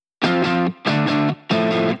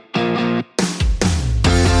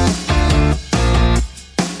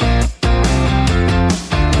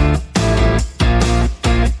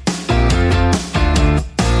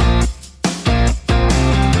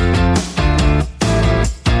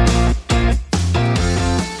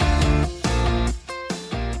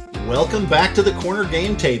Welcome back to the Corner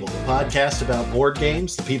Game Table, a podcast about board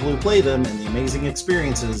games, the people who play them, and the amazing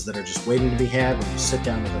experiences that are just waiting to be had when you sit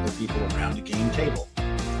down with other people around a game table.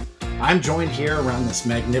 I'm joined here around this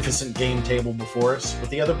magnificent game table before us with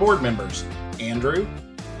the other board members. Andrew.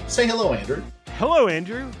 Say hello, Andrew. Hello,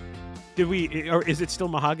 Andrew. Did we, or is it still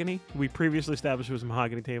mahogany? We previously established it was a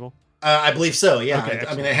mahogany table. I believe so. Yeah. Okay,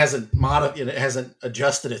 I mean, it hasn't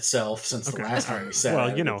adjusted itself since the last time we said.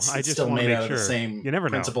 Well, you know, it's I just still want to made make out sure. of the same You never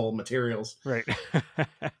know. principal materials. Right.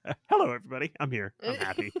 Hello, everybody. I'm here. I'm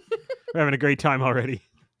happy. We're having a great time already.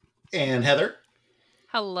 And Heather.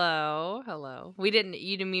 Hello. You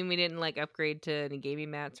didn't mean we didn't like upgrade to any gaming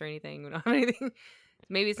mats or anything? We don't have anything.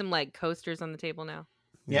 Maybe some like coasters on the table now.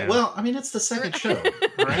 Yeah. Well, I mean, it's the second show,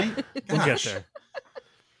 right? We'll get there.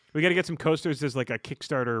 We got to get some coasters as like a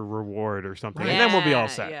Kickstarter reward or something, Yeah, and then we'll be all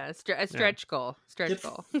set. Yeah, a stretch goal. Get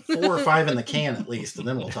Goal. 4 or 5 in the can at least, and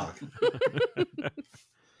then we'll talk.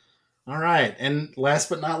 All right. And last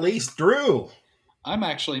but not least, Drew. I'm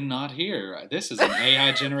actually not here. This is an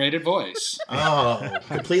AI-generated voice. Oh,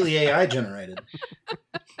 completely AI generated.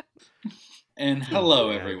 And hello,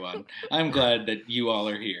 everyone. I'm glad that you all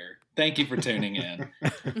are here. Thank you for tuning in.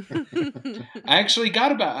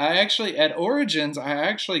 At Origins, I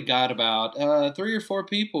actually got about 3 or 4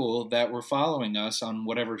 people that were following us on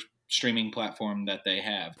whatever streaming platform that they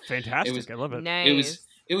have. Fantastic. I love it. Nice.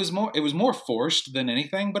 It was more forced than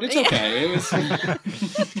anything, but it's okay. It was.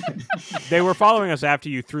 They were following us after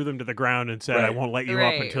you threw them to the ground and said, Right. "I won't let you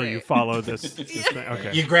up until you follow this thing."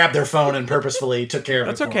 Okay, You grabbed their phone and purposefully took care of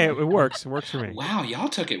it. that's okay. It works. It works for me. Wow, y'all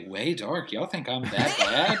took it way dark. Y'all think I'm that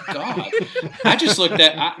bad? God. I just looked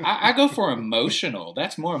at, I go for emotional.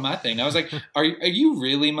 That's more my thing. I was like, are you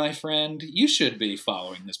really my friend? You should be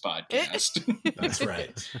following this podcast. That's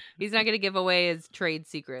right. He's not going to give away his trade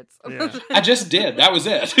secrets. Yeah. I just did. That was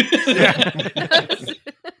it.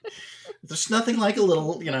 There's nothing like a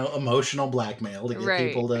little, emotional blackmail to get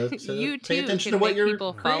people to You pay too attention can to what make you're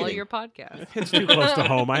people follow creating. your podcast. It's too close to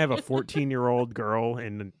home. I have a 14-year-old girl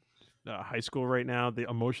in high school right now. The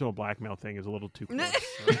emotional blackmail thing is a little too close.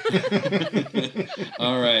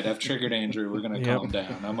 All right, I've triggered Andrew. We're going to calm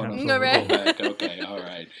down. I'm going to go back. Okay,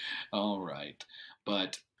 all right.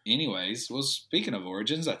 But anyways, well, speaking of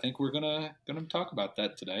Origins, I think we're gonna talk about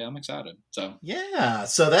that today. I'm excited. So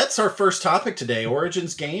that's our first topic today,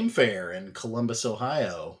 Origins Game Fair in Columbus,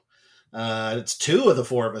 Ohio. It's 2 of the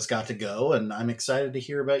 4 of us got to go, and I'm excited to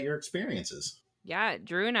hear about your experiences. Yeah,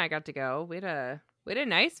 Drew and I got to go. We had a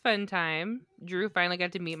nice fun time. Drew finally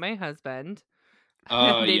got to meet my husband.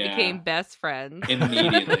 They became best friends.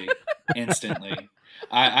 Immediately, instantly.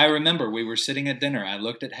 I remember we were sitting at dinner. I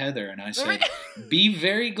looked at Heather and I said, "Be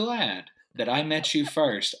very glad that I met you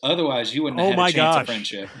first. Otherwise, you wouldn't have had a chance of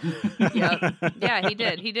friendship." Yep. Yeah, he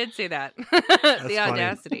did. He did say that. Funny.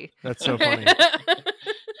 Audacity. That's so funny.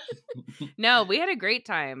 No, we had a great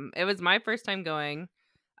time. It was my first time going.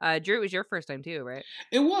 Drew, it was your first time too, right?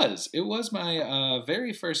 It was. It was my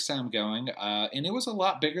very first time going, and it was a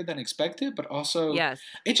lot bigger than expected. But also, yes,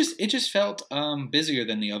 it just felt busier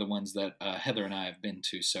than the other ones that Heather and I have been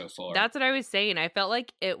to so far. That's what I was saying. I felt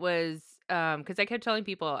like it was because I kept telling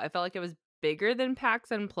people I felt like it was bigger than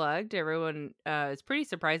PAX Unplugged. Everyone is pretty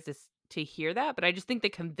surprised to hear that, but I just think the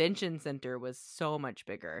convention center was so much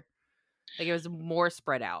bigger. Like it was more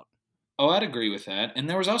spread out. Oh, I'd agree with that. And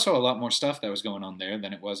there was also a lot more stuff that was going on there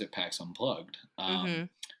than it was at PAX Unplugged. And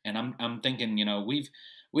I'm thinking,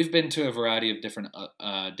 we've been to a variety of different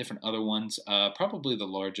other ones. Probably the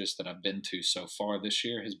largest that I've been to so far this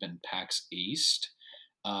year has been PAX East.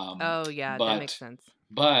 That makes sense.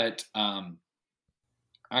 But I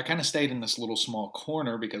kind of stayed in this little small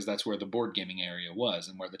corner because that's where the board gaming area was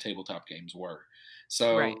and where the tabletop games were.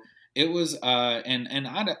 So. Right. It was, and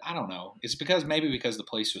I don't know. It's because the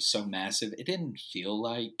place was so massive, it didn't feel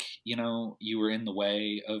like, you were in the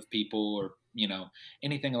way of people or,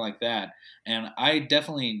 anything like that. And I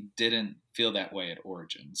definitely didn't feel that way at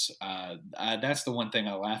Origins. That's the one thing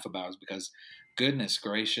I laugh about is because, goodness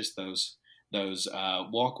gracious, those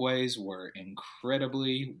walkways were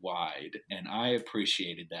incredibly wide, and I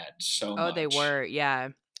appreciated that so much. Oh, they were,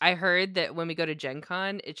 yeah. I heard that when we go to Gen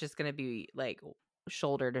Con, it's just going to be like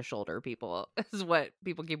shoulder to shoulder people is what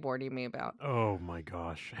people keep warning me about. Oh my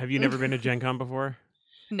gosh. Have you never been to Gen Con before?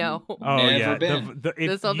 No. Oh never yeah. Been.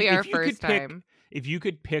 This will be our first time. If you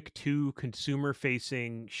could pick 2 consumer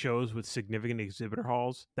facing shows with significant exhibitor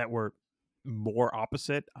halls that were more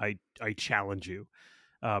opposite, I challenge you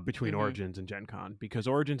between Origins and Gen Con, because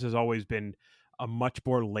Origins has always been a much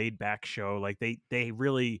more laid back show. Like they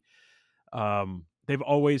really they've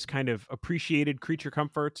always kind of appreciated creature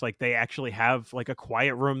comforts. Like they actually have like a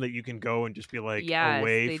quiet room that you can go and just be like Yes,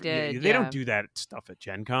 away. they did. They don't Yeah. do that stuff at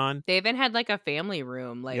Gen Con. They even had like a family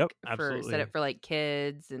room, Yep, like set absolutely. up for like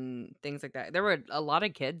kids and things like that. There were a lot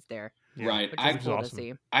of kids there, Yeah, Right. which I is cool awesome. to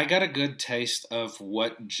see. I got a good taste of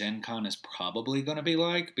what Gen Con is probably going to be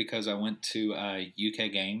like because I went to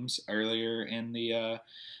UK Games earlier in the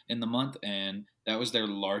month, and that was their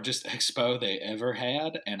largest expo they ever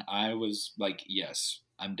had, and I was like, yes,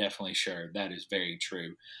 I'm definitely sure that is very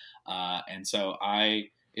true. And so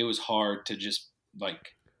it was hard to just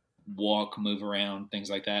like walk, move around, things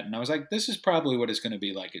like that, and I was like, this is probably what it's going to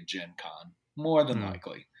be like at Gen Con, more than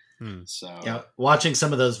likely. So yeah, watching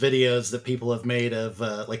some of those videos that people have made of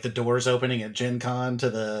like the doors opening at Gen Con to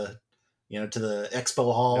the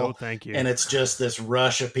expo hall. No, thank you. And it's just this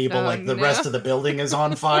rush of people, Oh, like the no. rest of the building is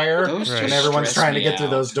on fire, those Right. and just everyone's stress trying to me get through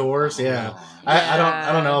out. those doors. Oh, Yeah, Yeah.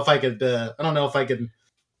 I don't know if I could. I don't know if I could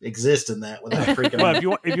exist in that without freaking Well,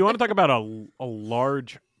 out. if you want to talk about a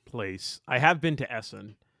large place, I have been to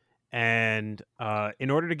Essen, and in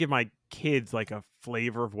order to give my kids like a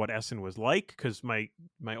flavor of what Essen was like, because my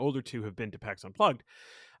older two have been to PAX Unplugged,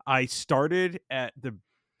 I started at the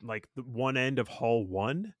one end of Hall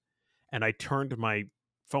 1, and I turned my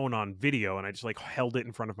phone on video, and I just like held it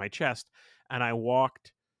in front of my chest, and I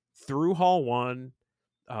walked through Hall 1,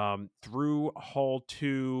 through Hall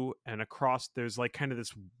 2, and across. There's like kind of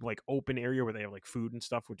this like open area where they have like food and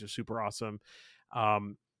stuff, which is super awesome.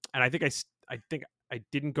 And I think I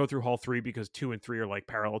didn't go through Hall 3 because 2 and 3 are like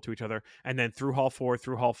parallel to each other, and then through Hall 4,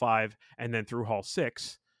 through Hall 5, and then through Hall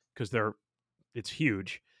 6 because it's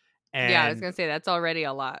huge. And Yeah, I was gonna say that's already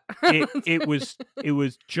a lot. it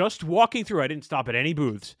was just walking through. I didn't stop at any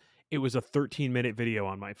booths. It was a 13-minute video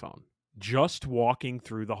on my phone, just walking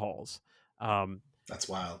through the halls. That's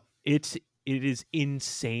wild. It is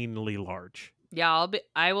insanely large. Yeah,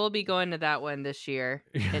 I will be going to that one this year.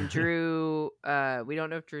 And Drew, we don't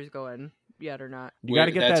know if Drew's going yet or not. You got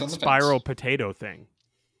to get That's that on the spiral fence. potato thing.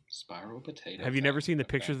 Spiral potato. Have you never seen the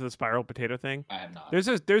pictures of the spiral potato thing? I have not.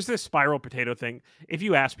 There's this spiral potato thing. If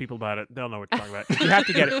you ask people about it, they'll know what you're talking about. You have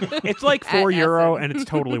to get it. It's like At €4, Essen. and it's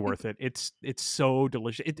totally worth it. It's so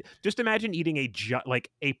delicious. Just imagine eating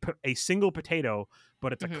a single potato,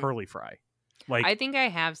 but it's a curly fry. Like I think I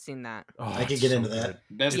have seen that. oh, I could it's get so into good. that.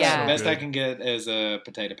 Best, Yeah. best I good. can get is a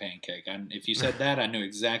potato pancake. And if you said that, I knew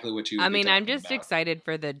exactly what you would I be mean, I'm talking just about. excited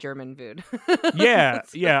for the German food. Yeah.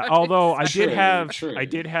 Although I True, did have true.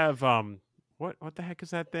 what the heck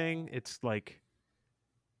is that thing? It's like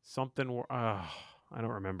something. I don't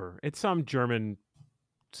remember. It's some German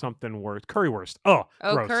something worth currywurst. Oh,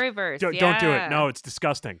 gross. currywurst. Don't do it. No, it's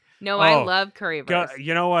disgusting. No, I Oh, love currywurst.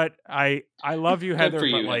 You know what? I love you, Heather, for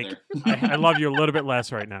but you, like Heather. I love you a little bit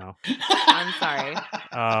less right now. I'm sorry.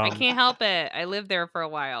 I Um, can't help it. I lived there for a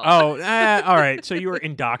while. Oh, all right. So you were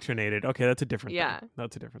indoctrinated. Okay, that's a different Yeah. thing.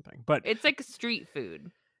 That's a different thing. But It's like street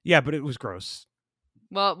food. yeah, but it was gross.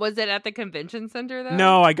 Well, was it at the convention center though?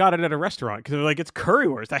 No, I got it at a restaurant because they're like, it's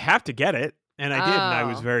currywurst. I have to get it. And I did, and I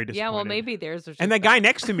was Oh. very disappointed. Yeah, well, maybe theirs was. And just that guy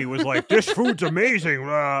next to me was like, "This food's amazing."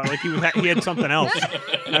 Like he had something else,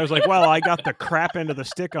 and I was like, "Well, I got the crap end of the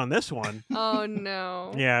stick on this one." Oh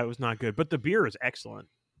no. Yeah, it was not good, but the beer is excellent.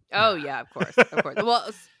 Oh yeah, of course, of course.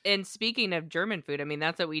 Well, and speaking of German food, I mean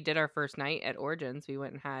that's what we did our first night at Origins. We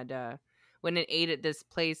went and went and ate at this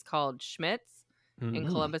place called Schmidt's in Mhm.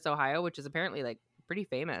 Columbus, Ohio, which is apparently like pretty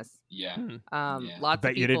famous. Yeah. Hmm. Yeah. Lots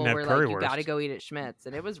Bet of you didn't people have were like, "You currywurst." got to go eat at Schmidt's,"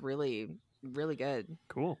 and it was really, really good.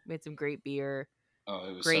 Cool. We had some great beer, Oh,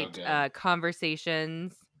 it was great so good.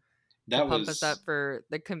 Conversations That to pump was us up for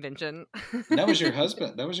the convention. that was your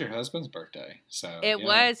husband. That was your husband's birthday. So It yeah.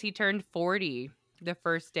 was. He turned 40 the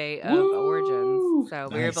first day of Woo! Origins. So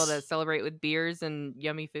we were able to Nice. celebrate with beers and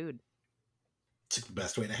yummy food. It's the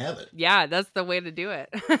best way to have it. Yeah, that's the way to do it.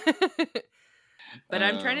 But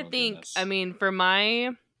I'm trying to Oh, think. goodness. I mean,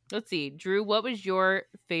 let's see, Drew, what was your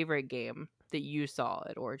favorite game that you saw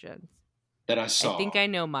at Origins? that I saw. I think I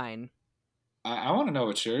know mine. I want to know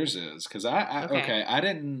what yours is because Okay. I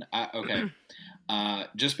didn't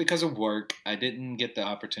just because of work I didn't get the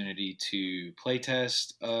opportunity to play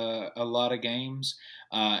test a lot of games,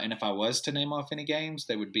 and if I was to name off any games,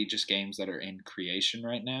 they would be just games that are in creation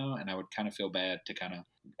right now, and I would kind of feel bad to kind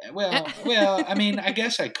of well I mean I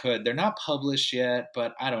guess I could. They're not published yet,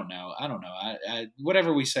 but I don't know. I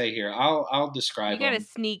whatever we say here, I'll describe You got them. a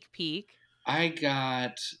sneak peek. I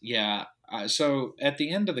got, yeah. So at the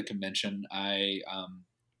end of the convention, I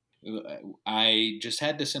I just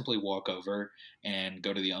had to simply walk over and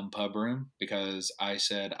go to the pub room because I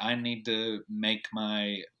said I need to make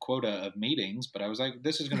my quota of meetings, but I was like,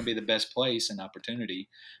 this is going to be the best place and opportunity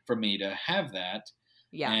for me to have that.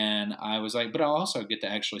 Yeah. And I was like, but I'll also get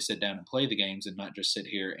to actually sit down and play the games and not just sit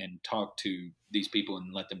here and talk to these people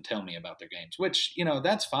and let them tell me about their games, which,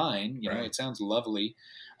 that's fine. It sounds lovely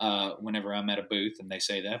whenever I'm at a booth and they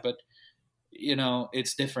say that, but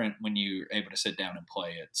it's different when you're able to sit down and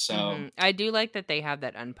play it. So I do like that they have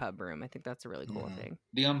that unpub room. I think that's a really cool thing.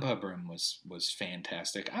 The unpub room was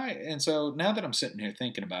fantastic. And so now that I'm sitting here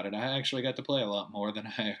thinking about it, I actually got to play a lot more than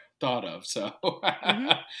I thought of. So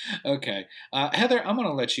okay, Heather, I'm going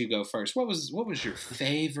to let you go first. What was your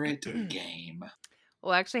favorite game?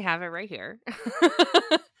 Well, I actually have it right here.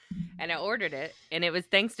 And I ordered it, and it was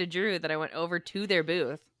thanks to Drew that I went over to their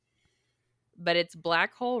booth. But it's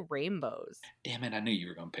Black Hole Rainbows. Damn it, I knew you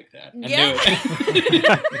were going to pick that. I Yeah. knew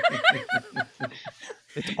it.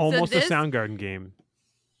 It's almost a Soundgarden game.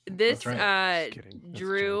 This right.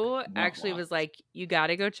 Drew actually was like, you got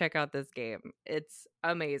to go check out this game. It's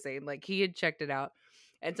amazing. Like, he had checked it out.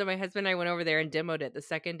 And so my husband and I went over there and demoed it the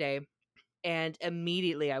second day. And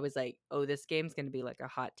immediately I was like, oh, this game's going to be like a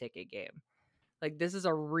hot ticket game. Like, this is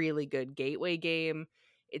a really good gateway game.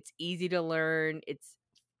 It's easy to learn. It's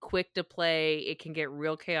quick to play. It can get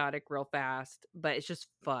real chaotic real fast, but it's just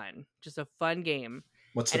fun. Just a fun game.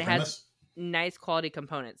 What's the premise? It has nice quality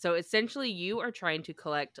components. So essentially you are trying to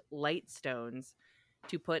collect light stones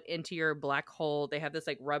to put into your black hole. They have this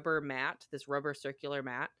like rubber mat, this rubber circular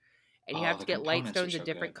mat, and you have to get light stones of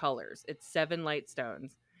different colors. It's 7 light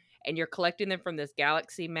stones. And you're collecting them from this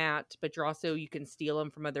galaxy mat, but you can steal them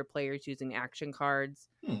from other players using action cards.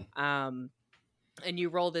 And you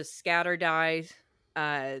roll this scatter die.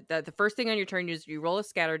 The first thing on your turn is you roll a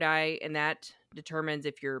scatter die, and that determines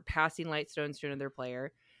if you're passing light stones to another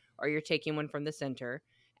player or you're taking one from the center.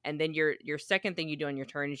 And then your second thing you do on your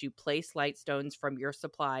turn is you place light stones from your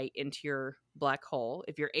supply into your black hole.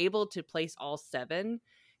 If you're able to place all 7,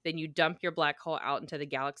 then you dump your black hole out into the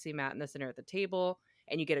galaxy mat in the center of the table,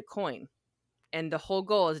 and you get a coin. And the whole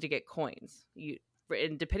goal is to get coins.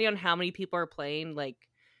 And depending on how many people are playing, like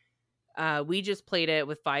we just played it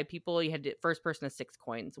with 5 people. You had first person to 6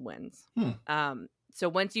 coins wins. So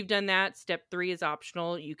once you've done that, step 3 is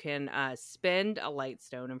optional. You can spend a light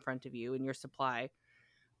stone in front of you in your supply.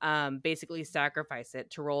 Basically sacrifice it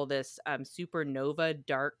to roll this supernova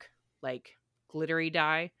dark, like glittery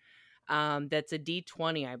die. That's a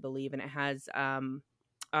D20, I believe. And it has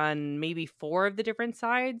on maybe 4 of the different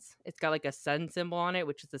sides, it's got like a sun symbol on it,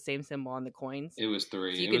 which is the same symbol on the coins. It was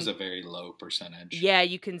 3. So it was a very low percentage. Yeah,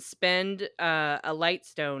 you can spend a light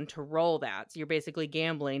stone to roll that. So you're basically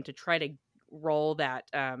gambling to try to roll that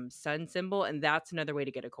sun symbol, and that's another way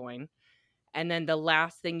to get a coin. And then the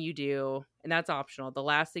last thing you do, and that's optional, the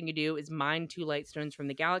last thing you do is mine 2 light stones from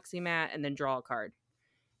the galaxy mat and then draw a card.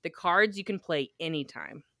 The cards you can play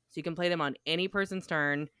anytime. So you can play them on any person's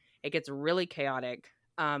turn. It gets really chaotic.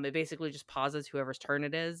 It basically just pauses whoever's turn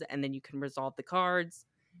it is, and then you can resolve the cards.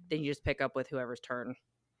 Then you just pick up with whoever's turn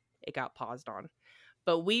it got paused on.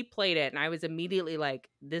 But we played it, and I was immediately like,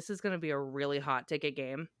 this is going to be a really hot ticket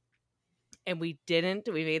game. And we didn't.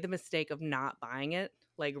 We made the mistake of not buying it,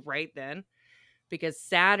 like, right then. Because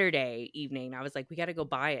Saturday evening, I was like, we got to go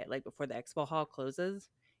buy it, like, before the expo hall closes.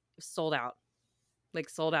 It was sold out. Like,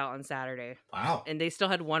 sold out on Saturday. Wow. And they still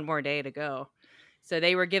had one more day to go. So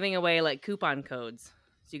they were giving away, like, coupon codes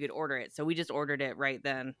so you could order it. So we just ordered it right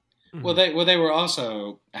then. Well, they were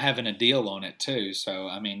also having a deal on it too. So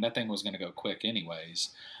I mean, that thing was going to go quick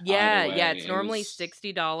anyways. Yeah, it's normally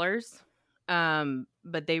 $60.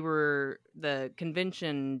 But the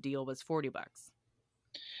convention deal was $40.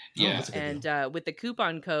 Yeah, and with the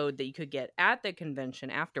coupon code that you could get at the convention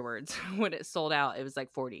afterwards, when it sold out, it was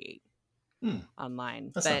like $48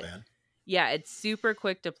 online. That's not bad. Yeah, it's super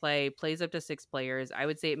quick to play. Plays up to 6 players. I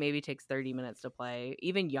would say it maybe takes 30 minutes to play.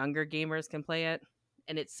 Even younger gamers can play it,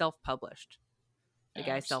 and it's self-published. The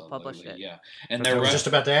guy self-published it. Yeah, and I was just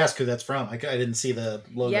about to ask who that's from. I didn't see the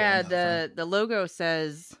logo. Yeah, the logo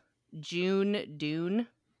says June Dune,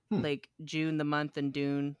 like June the month and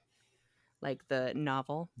Dune, like the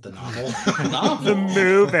novel. The novel. The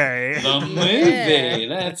movie. The movie.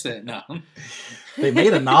 That's it. No. They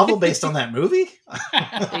made a novel based on that movie?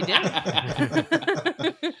 They did.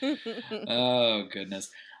 Oh, goodness.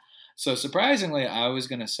 So surprisingly, I was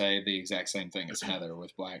going to say the exact same thing as Heather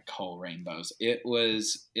with Black Hole Rainbows. It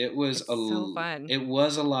was so fun. It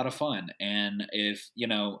was a lot of fun. And if,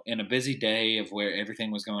 in a busy day of where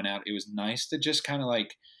everything was going out, it was nice to just kind of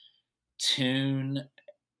like tune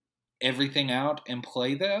everything out and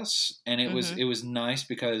play this, and it Mm-hmm. was nice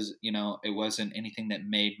because it wasn't anything that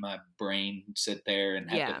made my brain sit there and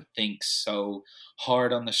have to think so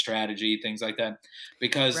hard on the strategy, things like that,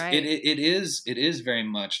 because Right. it is very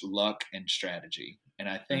much luck and strategy. And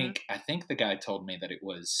I think the guy told me that it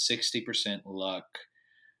was 60% luck,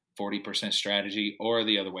 40% strategy, or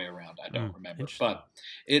the other way around. I don't remember, but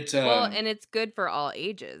it's well, and it's good for all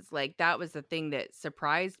ages. Like, that was the thing that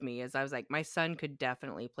surprised me, is I was like, my son could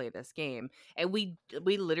definitely play this game. And we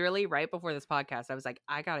literally, right before this podcast, I was like,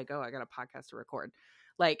 I gotta go, I got a podcast to record,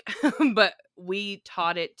 like. But we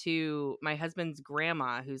taught it to my husband's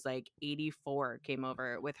grandma, who's like 84, came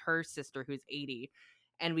over with her sister who's 80,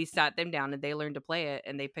 and we sat them down and they learned to play it,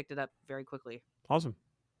 and they picked it up very quickly. Awesome.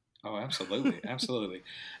 Oh, absolutely, absolutely.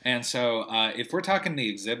 And so, if we're talking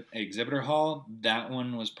the exhibitor hall, that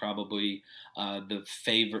one was probably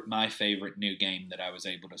my favorite new game that I was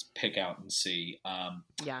able to pick out and see.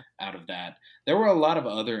 Out of that, there were a lot of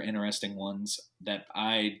other interesting ones that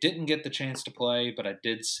I didn't get the chance to play, but I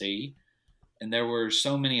did see, and there were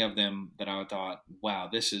so many of them that I thought, wow,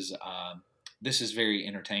 this is very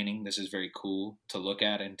entertaining. This is very cool to look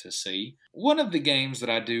at and to see. One of the games that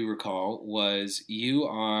I do recall was you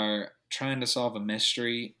are trying to solve a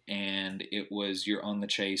mystery, and you're on the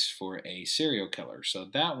chase for a serial killer. So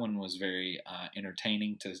that one was very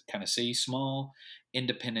entertaining to kind of see. Small,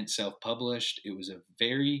 independent, self-published. It was a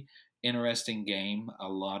very interesting game. A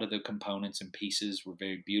lot of the components and pieces were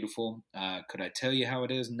very beautiful. Could I tell you how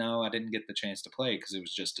it is? No, I didn't get the chance to play because it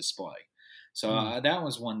was just display. So that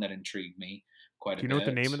was one that intrigued me quite a bit. Do you know what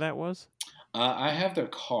the name of that was? I have their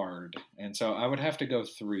card, and so I would have to go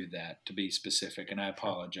through that to be specific, and I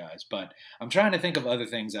apologize. But I'm trying to think of other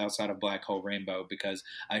things outside of Black Hole Rainbow, because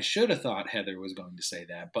I should have thought Heather was going to say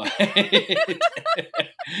that, but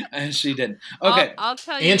and she didn't. Okay. I'll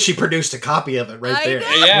tell you. And she produced a copy of it right there,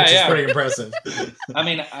 which is pretty impressive. I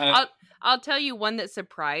mean, I'll tell you one that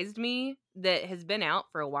surprised me that has been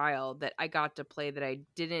out for a while that I got to play that I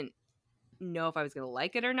didn't know if I was going to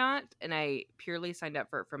like it or not, and I purely signed up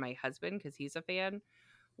for it for my husband because he's a fan,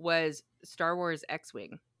 was Star Wars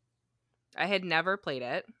X-Wing. I had never played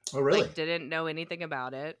it. Oh, really? Like, didn't know anything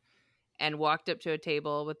about it, and walked up to a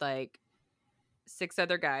table with like 6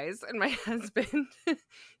 other guys and my husband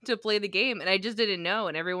to play the game, and I just didn't know,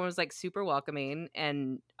 and everyone was like super welcoming,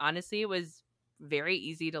 and honestly it was very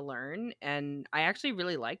easy to learn, and I actually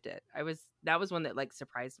really liked it. That was one that like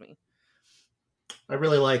surprised me. I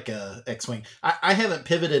really like X-Wing. I haven't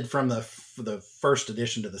pivoted from the first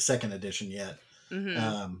edition to the second edition yet,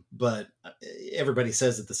 but everybody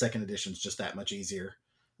says that the second edition is just that much easier.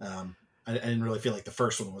 I didn't really feel like the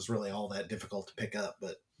first one was really all that difficult to pick up,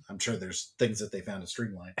 but I'm sure there's things that they found to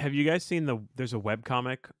streamline. Have you guys seen there's a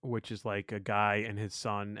webcomic, which is like a guy and his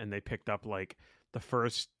son, and they picked up like the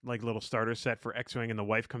first like little starter set for X-Wing, and the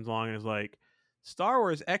wife comes along and is like, Star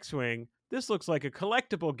Wars X-Wing, this looks like a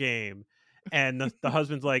collectible game. And the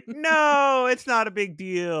husband's like, no, it's not a big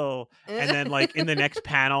deal. And then like in the next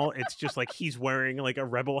panel, it's just like he's wearing like a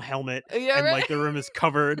rebel helmet, and like the room is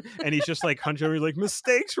covered, and he's just like hunched over, like,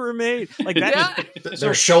 mistakes were made. Like that.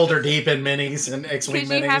 They're shoulder deep in minis and X-Wing minis.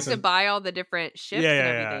 Because you have to buy all the different ships and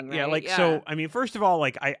everything, right? Yeah, like, so, I mean, first of all,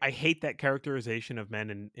 like, I hate that characterization of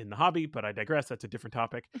men in the hobby, but I digress. That's a different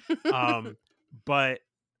topic. But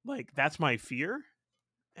like, that's my fear,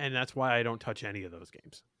 and that's why I don't touch any of those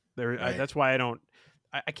games. Right. That's why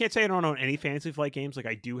I can't say I don't own any Fantasy Flight games. Like,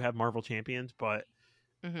 I do have Marvel Champions, but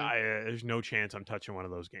there's no chance I'm touching one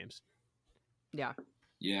of those games. Yeah.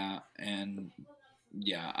 Yeah. And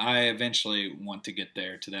yeah, I eventually want to get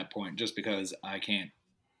there to that point, just because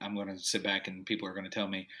I'm going to sit back and people are going to tell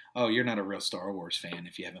me, oh, you're not a real Star Wars fan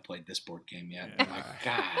if you haven't played this board game yet. Yeah. I'm like,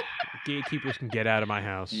 God. Gatekeepers can get out of my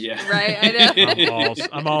house. Yeah. Right. I know.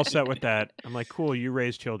 I'm all set with that. I'm like, cool, you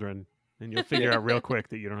raise children. And you'll figure out real quick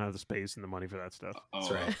that you don't have the space and the money for that stuff.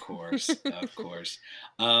 Oh, right. Of course, of course.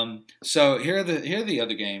 So here are the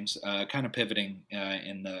other games. Kind of pivoting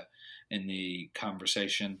in the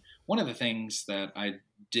conversation. One of the things that I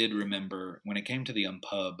did remember when it came to the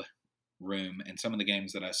Unpub room and some of the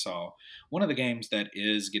games that I saw, one of the games that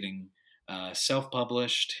is getting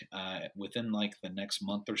self-published within like the next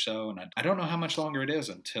month or so, and I don't know how much longer it is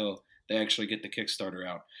until they actually get the Kickstarter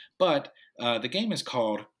out. But the game is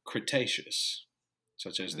called Cretaceous,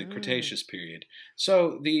 such as the Cretaceous period.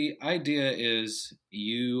 So the idea is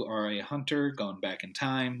you are a hunter gone back in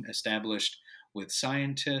time, established with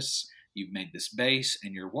scientists. You've made this base,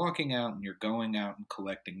 and you're walking out, and you're going out and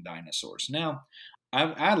collecting dinosaurs. Now,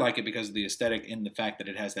 I like it because of the aesthetic and the fact that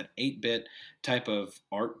it has that 8-bit type of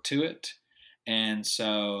art to it. And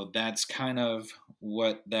so that's kind of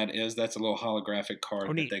what that is. That's a little holographic card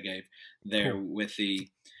that neat. they gave there Cool.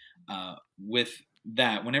 with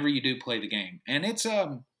that whenever you do play the game. And it's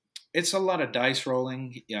a lot of dice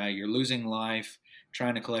rolling. Yeah, you're losing life,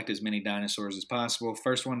 trying to collect as many dinosaurs as possible.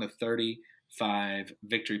 First one to 35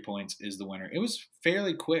 victory points is the winner. It was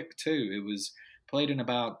fairly quick too. It was played in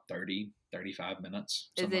about 35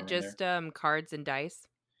 minutes. Is it just cards and dice?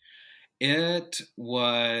 It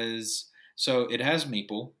was, so it has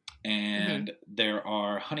meeple, and there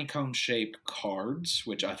are honeycomb shaped cards,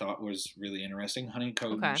 which I thought was really interesting.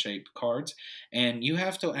 Honeycomb shaped cards, and you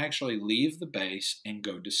have to actually leave the base and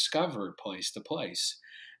go discover place to place.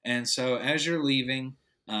 And so as you're leaving,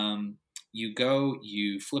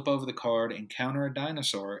 you flip over the card, encounter a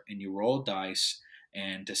dinosaur, and you roll dice.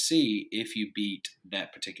 And to see if you beat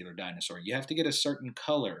that particular dinosaur, you have to get a certain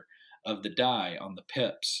color of the die on the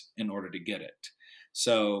pips in order to get it.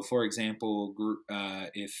 So, for example,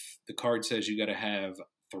 if the card says you got to have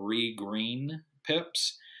 3 green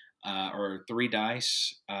pips or 3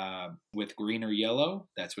 dice with green or yellow,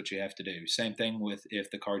 that's what you have to do. Same thing with if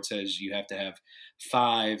the card says you have to have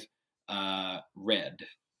 5 red.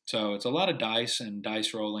 So it's a lot of dice and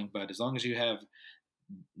dice rolling, but as long as you have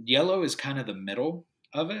yellow is kind of the middle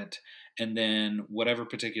of it, and then whatever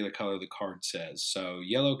particular color the card says. So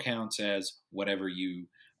yellow counts as whatever you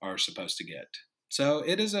are supposed to get. So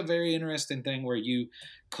it is a very interesting thing where you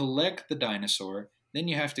collect the dinosaur, then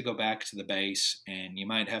you have to go back to the base, and you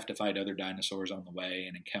might have to fight other dinosaurs on the way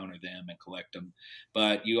and encounter them and collect them.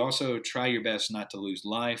 But you also try your best not to lose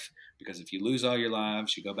life, because if you lose all your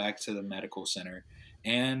lives, you go back to the medical center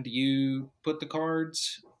and you put the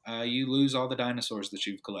cards, you lose all the dinosaurs that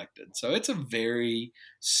you've collected. So it's a very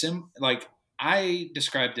I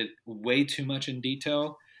described it way too much in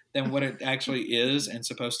detail than what it actually is and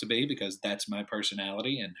supposed to be, because that's my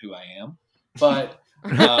personality and who I am. But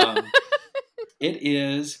it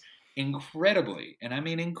is incredibly, and I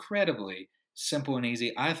mean incredibly, simple and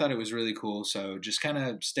easy. I thought it was really cool, so just kind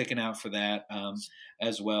of sticking out for that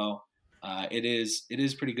as well. It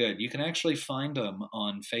is pretty good. You can actually find them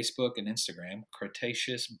on Facebook and Instagram.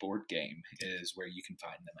 Cretaceous Board Game is where you can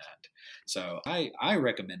find them at. So I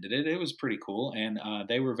recommended it. It was pretty cool, and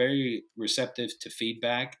they were very receptive to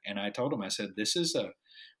feedback. And I told them, I said, this is a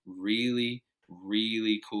really,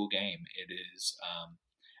 really cool game. It is.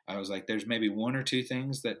 I was like, there's maybe 1 or 2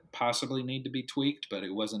 things that possibly need to be tweaked, but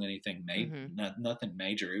it wasn't anything nothing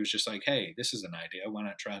major. It was just like, hey, this is an idea. Why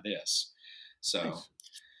not try this? So. Nice.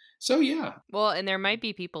 So, yeah. Well, and there might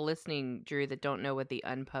be people listening, Drew, that don't know what the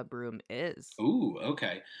Unpub Room is. Ooh,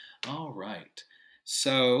 okay. All right.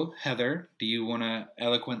 So, Heather, do you want to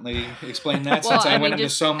eloquently explain that since I went into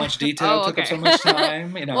so much detail, took up so much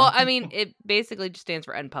time? You know. Well, I mean, it basically just stands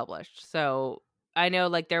for unpublished. So, I know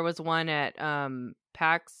like there was one at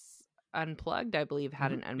PAX Unplugged, I believe,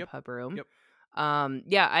 had an Unpub Room. Yep.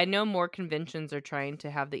 Yeah, I know more conventions are trying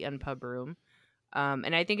to have the Unpub Room.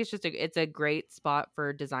 And I think it's a great spot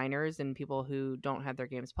for designers and people who don't have their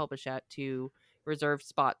games published yet to reserve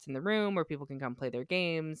spots in the room where people can come play their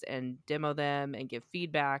games and demo them and give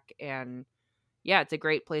feedback. And yeah, it's a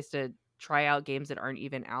great place to try out games that aren't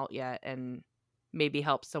even out yet and maybe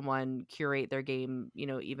help someone curate their game,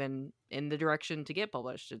 even in the direction to get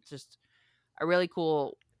published. It's just a really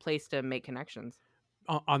cool place to make connections.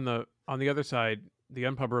 On the other side, the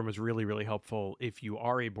Unpub Room is really, really helpful if you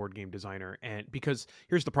are a board game designer, and because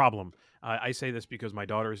here's the problem. I say this because my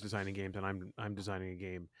daughter is designing games and I'm designing a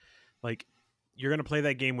game. Like, you're going to play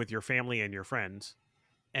that game with your family and your friends,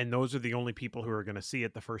 and those are the only people who are going to see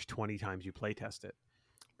it the first 20 times you play test it.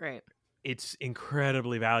 Right. It's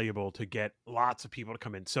incredibly valuable to get lots of people to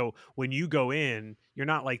come in. So when you go in, you're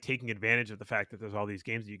not like taking advantage of the fact that there's all these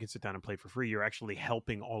games that you can sit down and play for free. You're actually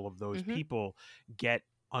helping all of those people get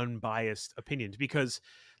unbiased opinions, because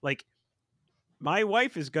like my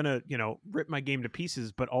wife is gonna rip my game to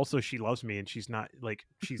pieces, but also she loves me, and she's not like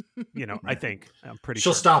she's right. I think I'm pretty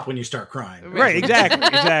she'll sure. Stop when you start crying, right?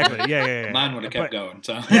 Exactly. Yeah. Mine would have kept going,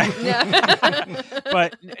 so yeah.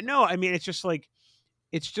 But no, I mean, it's just like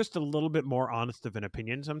it's just a little bit more honest of an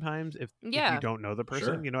opinion sometimes if you don't know the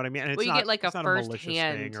person. Sure. You know what I mean? And it's you not, get like a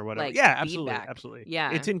first-hand thing or whatever. Like, yeah, feedback. Absolutely.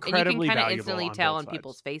 Yeah, it's incredibly valuable. And you can kind of instantly tell on sides.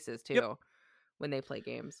 People's faces too when they play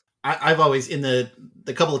games. I've always, in the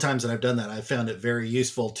couple of times that I've done that, I've found it very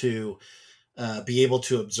useful to be able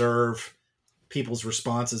to observe people's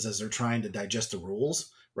responses as they're trying to digest the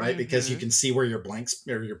rules, right? Because you can see where your blanks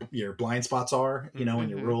or your blind spots are, in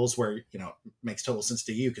your rules, where it makes total sense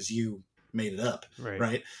to you because you made it up,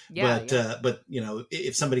 right? Yeah, but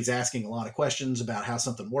if somebody's asking a lot of questions about how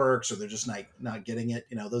something works, or they're just not getting it,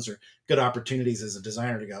 those are good opportunities as a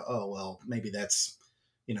designer to go, oh well, maybe that's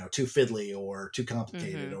too fiddly or too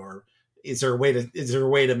complicated, or is there a way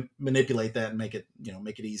to manipulate that and make it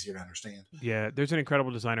easier to understand? Yeah, there's an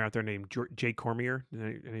incredible designer out there named Jay Cormier.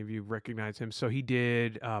 Any of you recognize him? So he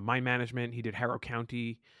did Mind Management. He did Harrow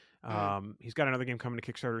County. He's got another game coming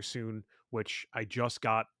to Kickstarter soon, which I just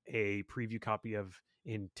got a preview copy of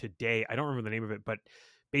in today. I don't remember the name of it, but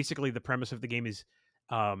basically the premise of the game is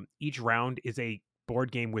each round is a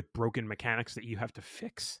board game with broken mechanics that you have to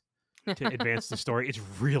fix to advance the story. It's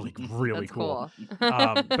really, really cool.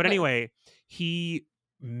 But anyway, he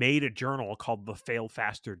made a journal called the Fail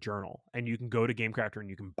Faster Journal, and you can go to GameCrafter and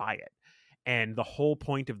you can buy it. And the whole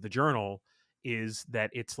point of the journal is that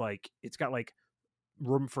it's got like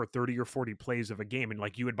room for 30 or 40 plays of a game, and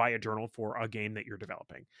like you would buy a journal for a game that you're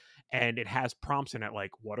developing, and it has prompts in it like,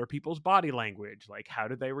 what are people's body language, like how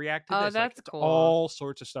do they react to this, that's like, cool. all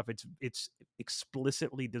sorts of stuff. It's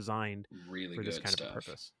explicitly designed really for this good kind stuff. of a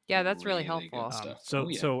purpose. Yeah, that's really helpful.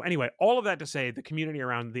 So anyway, all of that to say, the community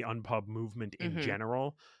around the Unpub movement in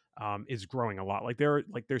general is growing a lot. Like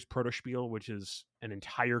there's Protospiel, which is an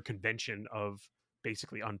entire convention of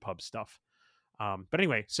basically Unpub stuff. But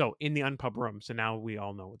anyway, so in the Unpub room, so now we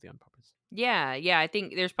all know what the Unpub is. Yeah, I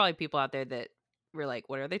think there's probably people out there that were like,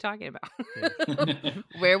 what are they talking about?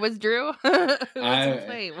 Where was Drew?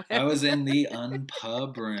 I was in the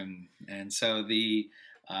Unpub room, and so the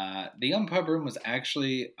Unpub room was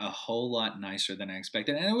actually a whole lot nicer than I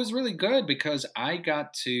expected, and it was really good because I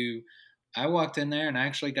walked in there and I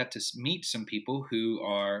actually got to meet some people who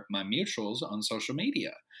are my mutuals on social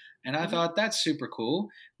media. And I thought, that's super cool.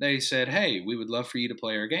 They said, hey, we would love for you to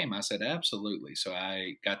play our game. I said, absolutely. So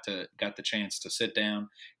I got the chance to sit down,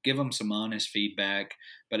 give them some honest feedback,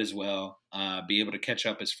 but as well be able to catch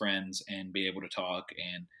up as friends and be able to talk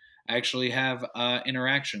and actually have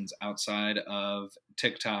interactions outside of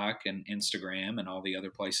TikTok and Instagram and all the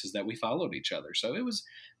other places that we followed each other. So it was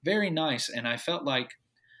very nice, and I felt like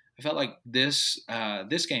this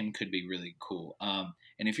game could be really cool.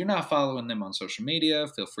 And if you're not following them on social media,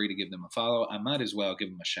 feel free to give them a follow. I might as well give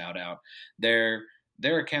them a shout out. Their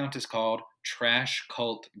account is called Trash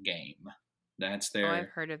Cult Game. That's their. Oh, I've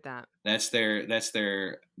heard of that. That's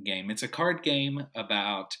their game. It's a card game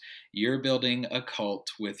about you're building a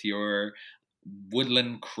cult with your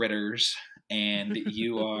woodland critters, and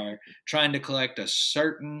you are trying to collect a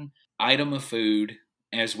certain item of food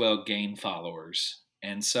as well gain followers.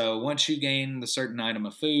 And so once you gain the certain item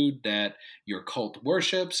of food that your cult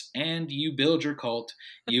worships and you build your cult,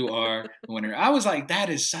 you are the winner. I was like, that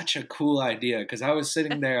is such a cool idea, because I was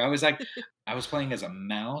sitting there, I was playing as a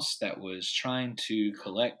mouse that was trying to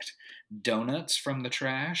collect donuts from the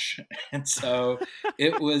trash. And so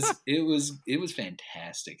it was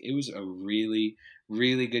fantastic. It was a really,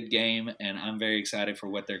 really good game, and I'm very excited for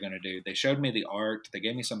what they're going to do. They showed me the art, they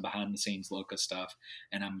gave me some behind the scenes look of stuff,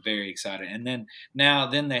 and I'm very excited. And then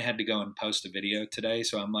they had to go and post a video today,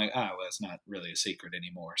 so I'm like, well, it's not really a secret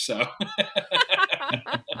anymore. So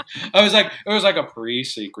it was like a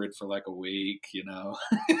pre-secret for like a week,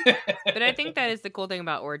 But I think that is the cool thing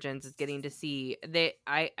about Origins, is getting to see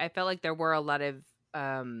I felt like there were a lot of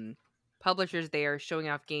publishers there showing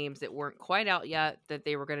off games that weren't quite out yet, that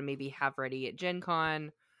they were going to maybe have ready at Gen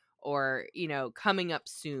Con or coming up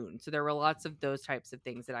soon. So there were lots of those types of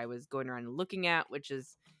things that I was going around and looking at, which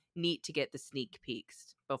is neat to get the sneak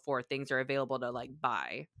peeks before things are available to like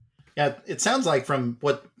buy. Yeah, it sounds like from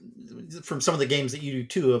some of the games that you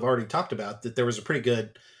two have already talked about, that there was a pretty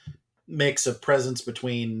good mix of presence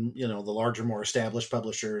between the larger, more established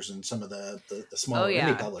publishers and some of the smaller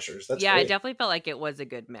indie publishers. That's great. I definitely felt like it was a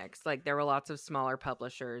good mix. Like there were lots of smaller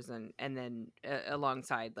publishers and then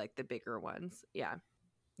alongside like the bigger ones. Yeah,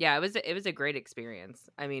 it was a great experience.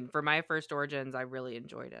 I mean, for my first Origins, I really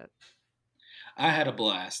enjoyed it. I had a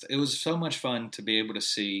blast. It was so much fun to be able to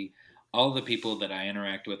see all the people that I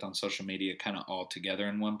interact with on social media kind of all together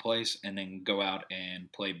in one place, and then go out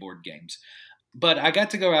and play board games. But I got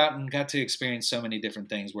to go out and got to experience so many different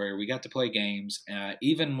things where we got to play games,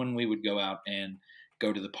 even when we would go out and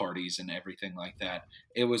go to the parties and everything like that.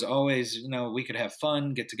 It was always, we could have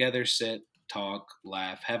fun, get together, sit, talk,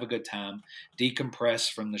 laugh, have a good time,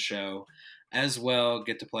 decompress from the show, as well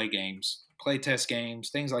get to play games, play test games,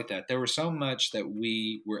 things like that. There was so much that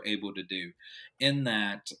we were able to do in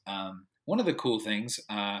that. One of the cool things,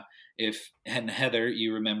 and Heather,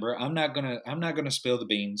 you remember, I'm not gonna spill the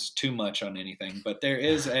beans too much on anything, but there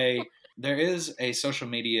is a social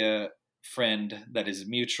media friend that is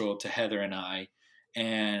mutual to Heather and I,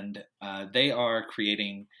 and they are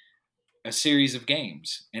creating a series of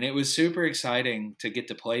games, and it was super exciting to get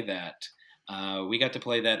to play that. We got to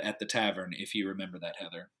play that at the tavern, if you remember that,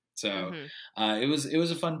 Heather. So it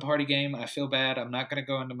was a fun party game. I feel bad. I'm not going to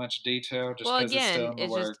go into much detail just because it's still in the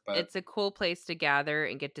work. But it's a cool place to gather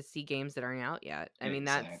and get to see games that aren't out yet. I mean,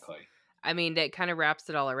 that kind of wraps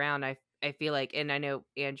it all around. I feel like, and I know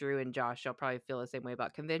Andrew and Josh, y'all probably feel the same way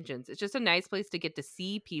about conventions. It's just a nice place to get to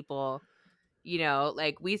see people. You know,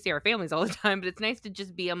 like we see our families all the time, but it's nice to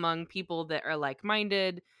just be among people that are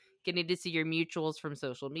like-minded, getting to see your mutuals from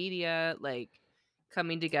social media, like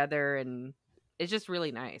coming together, and it's just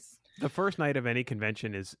really nice. The first night of any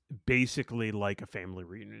convention is basically like a family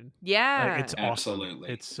reunion. Yeah, it's awesome. Absolutely.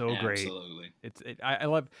 It's so great. Absolutely. I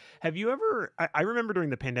love. Have you ever? I remember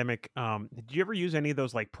during the pandemic. Did you ever use any of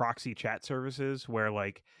those like proxy chat services where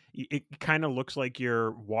like it kind of looks like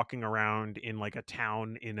you're walking around in like a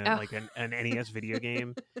town in like an NES video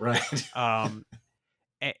game, right?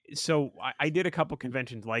 So I did a couple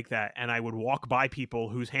conventions like that, and I would walk by people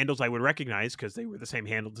whose handles I would recognize because they were the same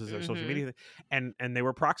handles as their social media, and they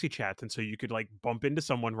were proxy chats, and so you could like bump into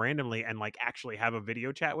someone randomly and like actually have a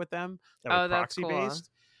video chat with them that was proxy based.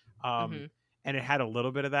 And it had a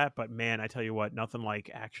little bit of that, but man, I tell you what, nothing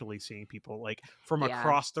like actually seeing people like from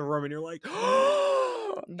across the room, and you're like,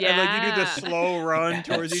 and like you do the slow run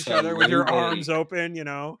towards each other with your arms open, you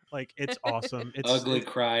know, like it's awesome. It's ugly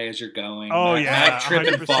cry as you're going. I trip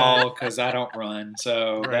and fall because I don't run,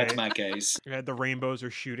 so that's my case. The rainbows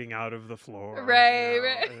are shooting out of the floor,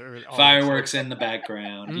 right. Fireworks in the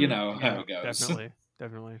background, you know how it goes.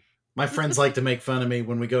 Definitely. My friends like to make fun of me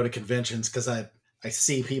when we go to conventions because I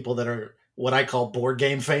see people that are what I call board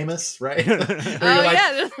game famous, right?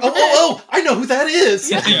 I know who that is.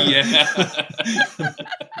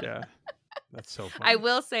 Yeah. That's so funny. I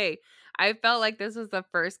will say, I felt like this was the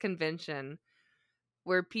first convention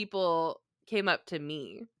where people came up to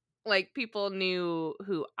me. Like, people knew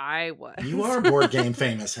who I was. You are board game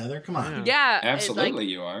famous, Heather. Come on. Yeah. Absolutely,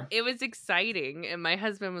 you are. It was exciting. And my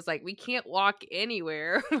husband was like, we can't walk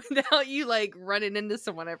anywhere without you, like, running into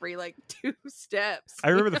someone every, like, 2 steps. I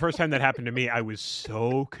remember the first time that happened to me, I was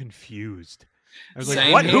so confused. I was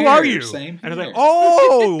like, "What? Who are you?" And I was like,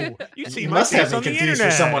 "Oh, you must have me confused for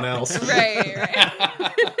someone else."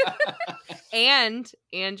 Right. And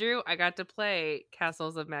Andrew, I got to play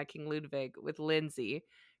Castles of Mad King Ludwig with Lindsay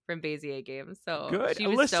from Bezier Games. So good. She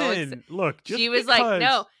was she was like,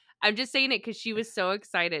 "No, I'm just saying it because she was so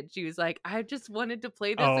excited. She was like, I just wanted to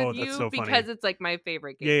play this with you because it's like my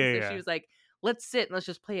favorite game." She was like, let's sit and let's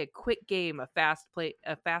just play a quick game, a fast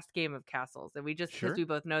game of Castles. And we just, because we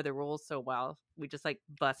both know the rules so well, we just like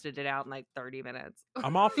busted it out in like 30 minutes.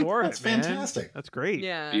 I'm all for it. That's fantastic. That's great.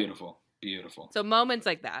 Yeah. Beautiful. So moments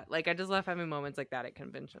like that, like I just love having moments like that at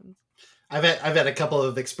conventions. I've had a couple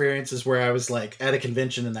of experiences where I was like at a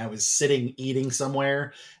convention and I was sitting eating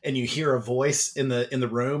somewhere and you hear a voice in the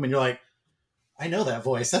room and you're like, I know that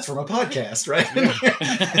voice. That's from a podcast,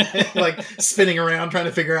 right? Like spinning around trying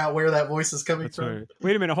to figure out where that voice is coming from. Right.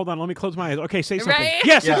 Wait a minute, hold on. Let me close my eyes. Okay, say something. Right?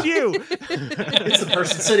 Yes, it's you. It's the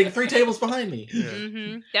person sitting 3 tables behind me.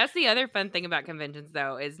 Yeah. That's the other fun thing about conventions,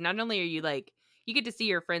 though, is not only are you like, you get to see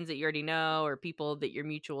your friends that you already know or people that you're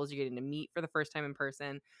mutuals you're getting to meet for the first time in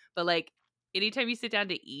person, but like anytime you sit down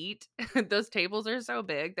to eat, those tables are so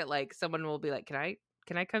big that like someone will be like, can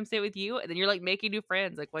I come sit with you? And then you're like making new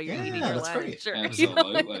friends like while you're eating your lunch. Or,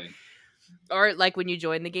 absolutely. Or like when you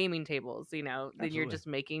join the gaming tables, you know, then you're just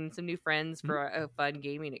making some new friends for a fun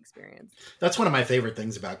gaming experience. That's one of my favorite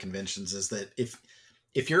things about conventions is that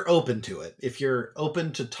if you're open to it, if you're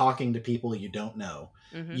open to talking to people you don't know,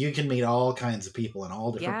 you can meet all kinds of people in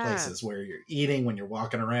all different places where you're eating, when you're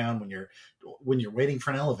walking around, when you're waiting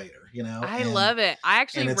for an elevator, you know. I love it. I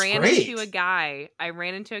actually ran into a guy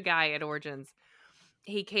at Origins.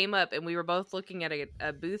 He came up and we were both looking at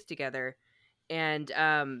a booth together, and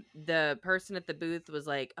the person at the booth was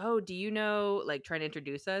like, oh, do you know, like trying to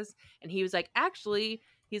introduce us, and he was like, actually,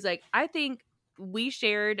 he's like, I think we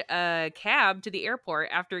shared a cab to the airport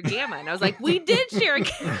after Gamma. And I was like, we did share a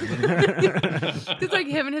cab. Because like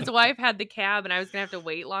him and his wife had the cab and I was gonna have to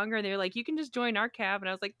wait longer, and they were like, you can just join our cab. And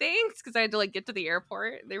I was like, thanks, because I had to like get to the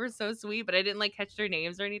airport. They were so sweet, but I didn't like catch their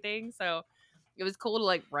names or anything, so it was cool to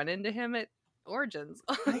like run into him at Origins.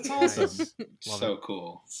 That's awesome. So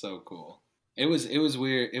cool. It was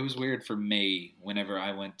weird. It was weird for me whenever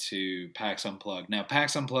I went to PAX Unplugged. Now,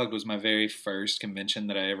 PAX Unplugged was my very first convention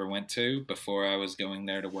that I ever went to before I was going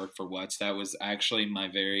there to work for What's. That was actually my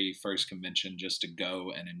very first convention just to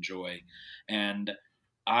go and enjoy. And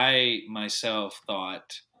I myself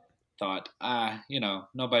thought thought,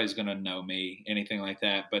 nobody's going to know me, anything like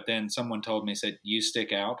that. But then someone told me, said, you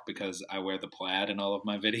stick out because I wear the plaid in all of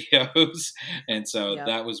my videos. And so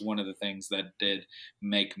that was one of the things that did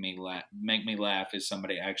make me laugh is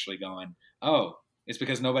somebody actually going, oh, it's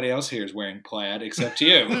because nobody else here is wearing plaid except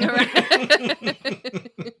you.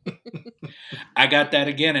 I got that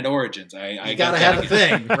again at Origins. I gotta have a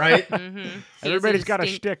thing, right? Mm-hmm. Everybody's got a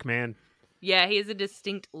shtick, man. Yeah, he has a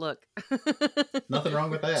distinct look. Nothing wrong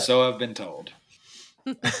with that. So I've been told.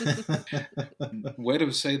 Way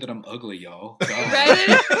to say that I'm ugly, y'all.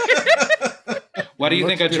 Right? Why do you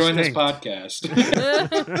think I joined this podcast?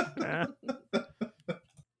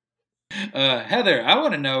 Heather, I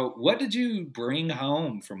want to know, what did you bring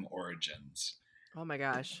home from Origins? Oh my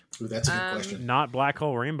gosh. Ooh, that's a good question. Not black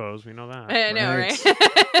hole rainbows, we know that. I know,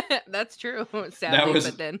 right? That's true, sadly,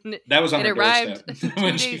 but then that was on it arrived 2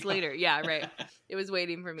 days days later. Yeah, right. It was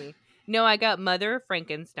waiting for me. No, I got Mother of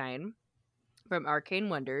Frankenstein from Arcane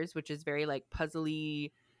Wonders, which is very like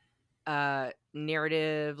puzzly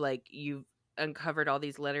narrative. Like you've uncovered all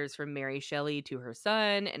these letters from Mary Shelley to her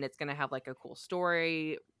son, and it's going to have like a cool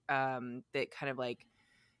story that kind of like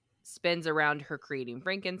spins around her creating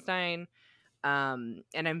Frankenstein. And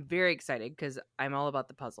I'm very excited because I'm all about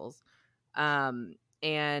the puzzles.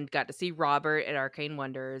 And got to see Robert at Arcane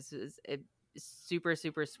Wonders. It's super,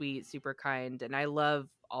 super sweet, super kind, and I love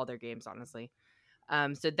all their games, honestly.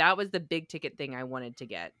 So that was the big ticket thing I wanted to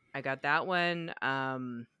get. I got that one. I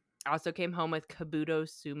also came home with Kabuto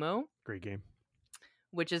Sumo. Great game.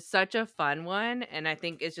 Which is such a fun one, and I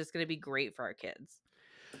think it's just going to be great for our kids.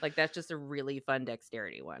 Like, that's just a really fun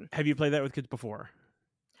dexterity one. Have you played that with kids before?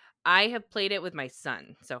 I have played it with my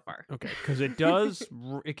son so far. Okay, because it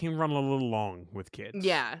can run a little long with kids.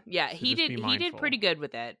 Yeah. So he did pretty good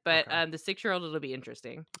with it, but the 6-year-old, it'll be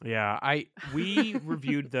interesting. Yeah, we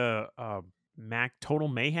reviewed the Mac Total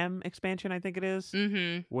Mayhem expansion, I think it is,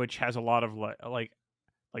 which has a lot of like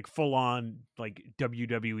full on like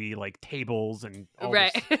WWE like tables and all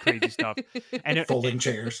this crazy stuff, and folding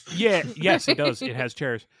chairs. Yeah, yes, it does. It has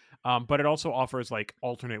chairs, but it also offers like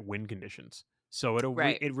alternate win conditions. So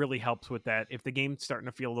it really helps with that. If the game's starting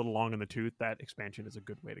to feel a little long in the tooth, that expansion is a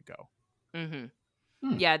good way to go.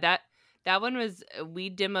 Yeah, that one was, we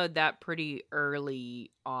demoed that pretty early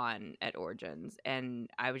on at Origins, and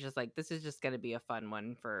I was just like, this is just going to be a fun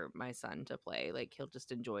one for my son to play. Like, he'll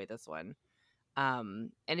just enjoy this one.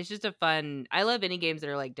 And it's just a fun, I love any games that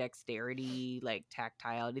are like dexterity, like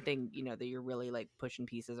tactile, anything, that you're really like pushing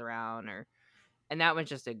pieces around, and that one's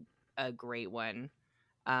just a great one.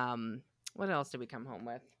 What else did we come home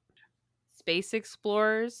with? Space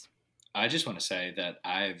Explorers. I just want to say that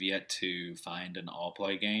I have yet to find an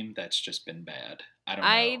all-play game that's just been bad.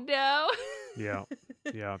 I know.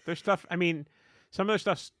 Yeah. There's stuff, I mean, some of their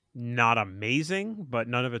stuff's not amazing, but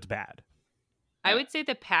none of it's bad. I would say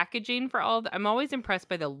the packaging for I'm always impressed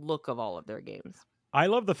by the look of all of their games. I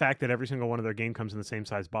love the fact that every single one of their game comes in the same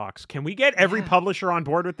size box. Can we get every publisher on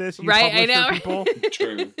board with this? You right, I know. People?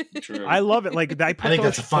 True. I love it. Like I think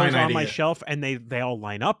that's a fine idea on my shelf, and they all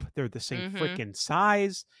line up. They're the same freaking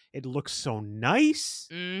size. It looks so nice.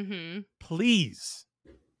 Please.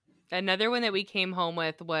 Another one that we came home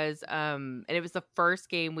with was, and it was the first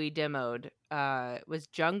game we demoed, was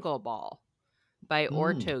Jungle Ball by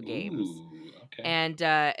Orto Games. Okay. And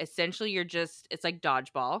essentially it's like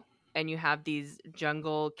dodgeball. And you have these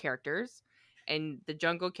jungle characters, and the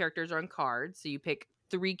jungle characters are on cards. So you pick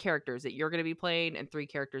 3 characters that you're going to be playing and 3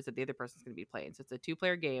 characters that the other person's going to be playing. So it's a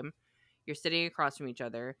 2-player game. You're sitting across from each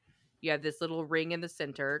other. You have this little ring in the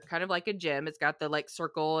center, kind of like a gym. It's got the like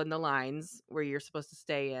circle and the lines where you're supposed to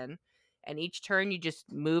stay in. And each turn you just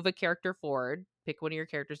move a character forward, pick one of your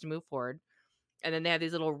characters to move forward. And then they have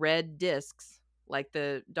these little red discs like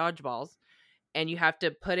the dodgeballs. And you have to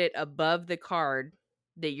put it above the card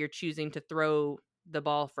that you're choosing to throw the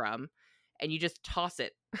ball from, and you just toss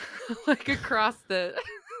it like across the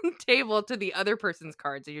table to the other person's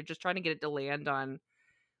card. So you're just trying to get it to land on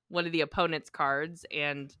one of the opponent's cards,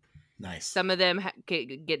 and nice. Some of them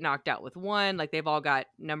get knocked out with one, like they've all got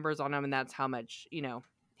numbers on them, and that's how much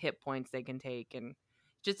hit points they can take. And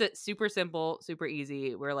just a super simple, super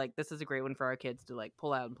easy. We're like, this is a great one for our kids to like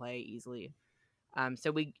pull out and play easily.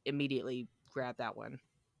 So we immediately grabbed that one.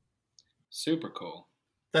 Super cool.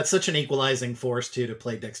 That's such an equalizing force too, to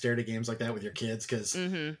play dexterity games like that with your kids, because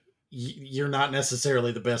you're not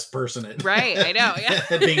necessarily the best person at I know, yeah.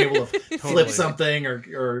 at being able to flip something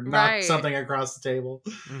or knock something across the table.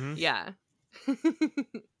 Yeah. And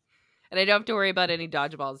I don't have to worry about any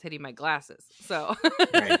dodgeballs hitting my glasses, so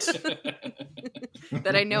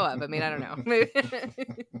that I know of. I mean, I don't know.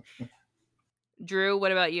 Drew,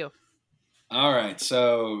 what about you? All right,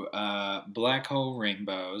 so black hole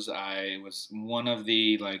rainbows. I was one of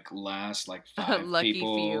the last five lucky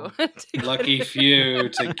people, few. lucky few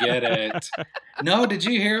to get it. No, did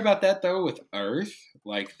you hear about that though with Earth?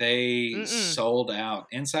 Like they sold out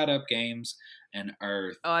Inside Up Games and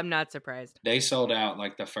Earth. Oh, I'm not surprised. They sold out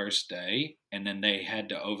like the first day, and then they had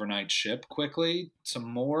to overnight ship quickly some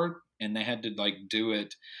more, and they had to do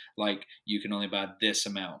it like you can only buy this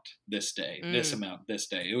amount this day, this amount this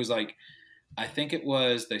day. It was like. I think it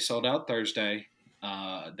was they sold out Thursday.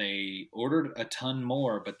 They ordered a ton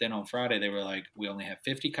more, but then on Friday they were like, we only have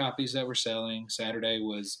 50 copies that we're selling. Saturday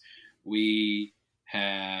was we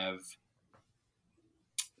have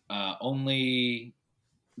only.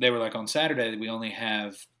 They were like on Saturday we only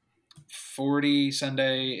have 40.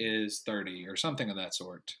 Sunday is 30 or something of that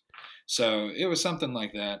sort. So it was something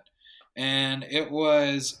like that. And it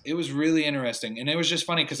was really interesting, and it was just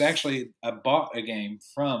funny because actually I bought a game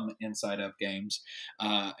from Inside Up Games,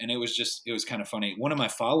 and it was kind of funny. One of my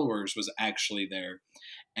followers was actually there,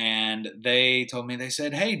 and they told me, they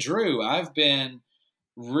said, "Hey Drew, I've been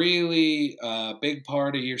really a big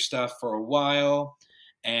part of your stuff for a while,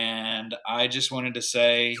 and I just wanted to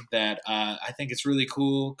say that I think it's really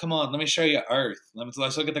cool. Come on, let me show you Earth.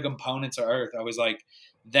 Let's look at the components of Earth." I was like,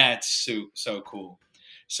 "That's so cool."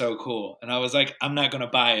 So cool. And I was like, I'm not going to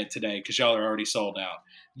buy it today because y'all are already sold out.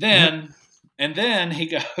 Then he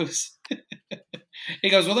goes,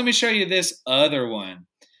 well, let me show you this other one.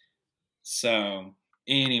 So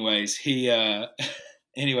anyways, he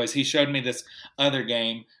showed me this other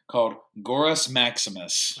game called Gorus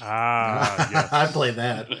Maximus. Yes. I played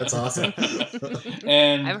that. That's awesome.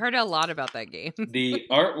 And I've heard a lot about that game. The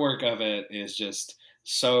artwork of it is just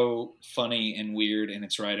so funny and weird, and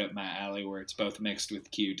it's right up my alley where it's both mixed with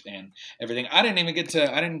cute and everything. I didn't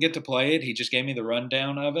get to play it. He just gave me the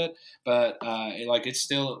rundown of it, but it's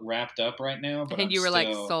still wrapped up right now. But and you were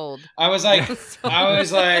like sold. I was like,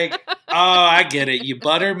 oh, I get it. You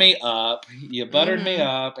buttered me up. Me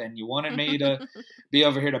up, and you wanted me to be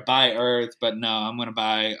over here to buy Earth, but no, I'm gonna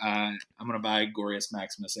buy Gorus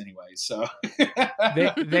Maximus anyway. So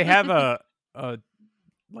they have a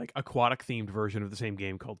aquatic themed version of the same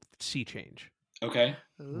game called Sea Change. Okay.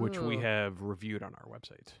 Which we have reviewed on our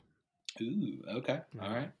website. Ooh, okay. Yeah.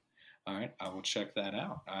 All right. I will check that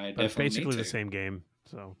out. But it's basically the same game.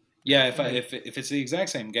 So yeah, if it's the exact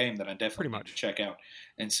same game, then I definitely need to check out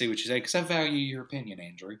and see what you say, because I value your opinion,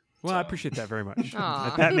 Andrew. Well, I appreciate that very much.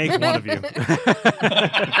 That makes one of you.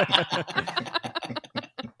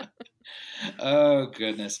 Oh,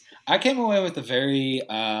 goodness. I came away with a very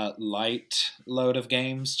light load of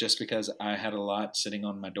games just because I had a lot sitting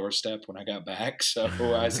on my doorstep when I got back. So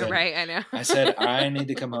I said, right, I know. I said, I need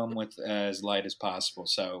to come home with as light as possible.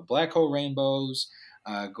 So Black Hole Rainbows,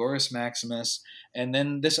 Gorus Maximus, and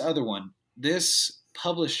then this other one. This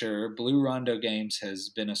publisher, Blue Rondo Games, has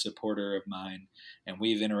been a supporter of mine, and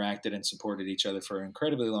we've interacted and supported each other for an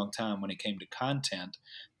incredibly long time when it came to content.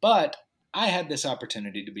 But I had this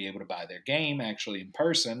opportunity to be able to buy their game actually in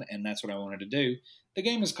person, and that's what I wanted to do. The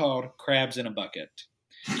game is called Crabs in a Bucket.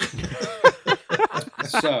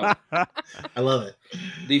 So I love it.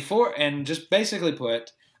 And just basically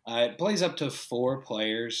put, it plays up to 4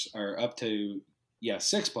 players, or up to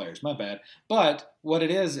 6 players. My bad. But what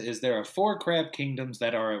it is there are 4 crab kingdoms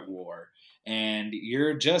that are at war, and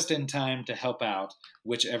you're just in time to help out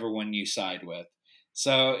whichever one you side with.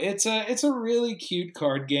 So it's a really cute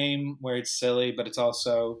card game where it's silly, but it's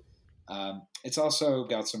also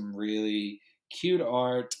got some really cute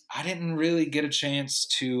art. I didn't really get a chance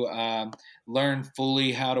to learn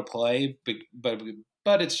fully how to play,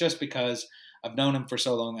 but it's just because I've known him for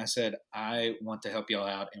so long. I said I want to help y'all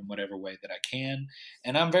out in whatever way that I can,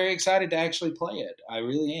 and I'm very excited to actually play it. I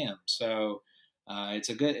really am. So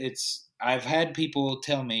I've had people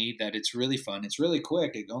tell me that it's really fun. It's really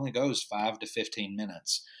quick. It only goes 5 to 15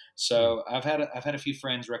 minutes. So I've had a few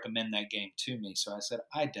friends recommend that game to me. So I said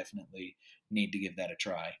I definitely need to give that a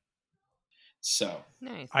try. So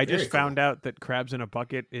nice. I just found out that Crabs in a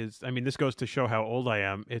Bucket is. I mean, this goes to show how old I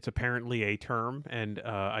am. It's apparently a term, and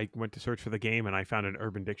I went to search for the game, and I found an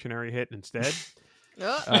Urban Dictionary hit instead.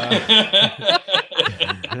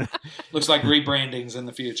 Looks like rebrandings in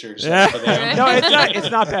the future. So no,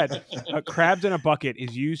 it's not bad. Crabs in a bucket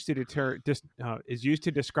is used to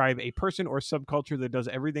describe a person or subculture that does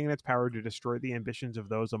everything in its power to destroy the ambitions of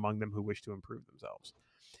those among them who wish to improve themselves.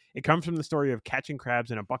 It comes from the story of catching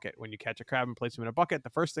crabs in a bucket. When you catch a crab and place him in a bucket, the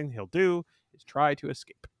first thing he'll do is try to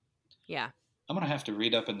escape. Yeah. I'm going to have to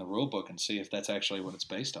read up in the rule book and see if that's actually what it's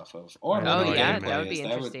based off of. Or that would be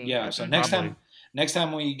interesting. So next time Next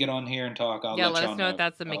time we get on here and talk, I'll let y'all know. let us know if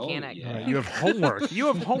that's the mechanic. Oh, yeah. You have homework. You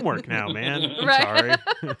have homework now, man. I'm Right.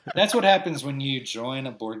 sorry. That's what happens when you join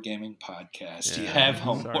a board gaming podcast. Yeah, you have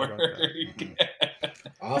sorry about homework.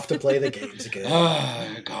 Off to play the games again.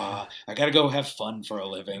 Oh, God. I got to go have fun for a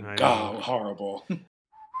living. I know. God, horrible.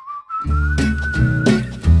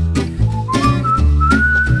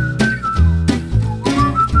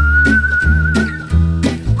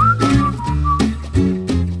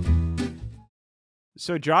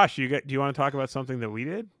 So, Josh, do you want to talk about something that we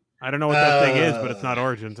did? I don't know what that thing is, but it's not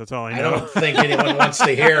Origins. That's all I know. I don't think anyone wants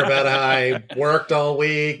to hear about how I worked all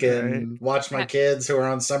week and watched my kids who are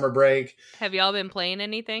on summer break. Have y'all been playing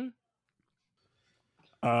anything?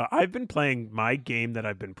 I've been playing my game that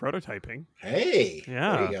I've been prototyping. Hey,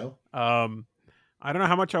 Yeah. there you go. I don't know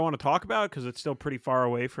how much I want to talk about because it's still pretty far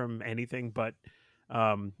away from anything, but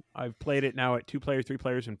I've played it now at 2 players, 3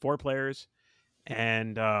 players, and 4 players,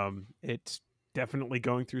 and it's definitely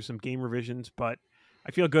going through some game revisions, but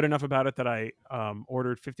I feel good enough about it that I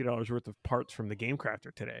ordered $50 worth of parts from the Game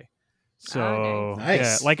Crafter today. So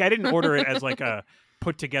nice. yeah, like I didn't order it as like a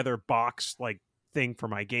put together box like thing for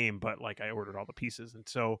my game, but like I ordered all the pieces, and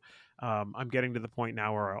so I'm getting to the point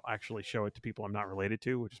now where I'll actually show it to people I'm not related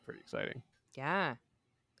to, which is pretty exciting. Yeah,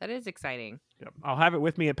 that is exciting. Yep. I'll have it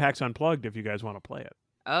with me at PAX Unplugged if you guys want to play it.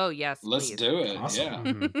 Oh yes, Let's please. do it. Awesome.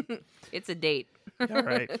 Yeah. Mhm. It's a date.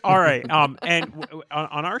 All right. And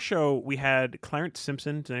on our show we had Clarence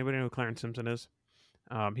Simpson. Does anybody know who Clarence Simpson is?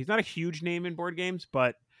 He's not a huge name in board games,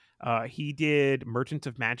 but he did Merchants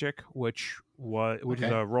of Magic, which is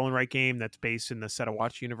a roll and write game that's based in the Set a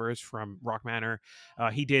Watch universe from Rock Manor.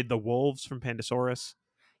 He did The Wolves from Pandasaurus.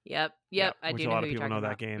 Yep. I which do a know lot who of you're people know talking that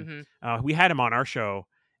about. game. Mhm. We had him on our show,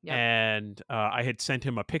 Yep. and I had sent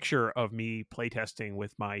him a picture of me playtesting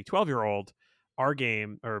with my 12-year-old, our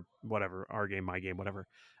game, or whatever, our game, my game, whatever.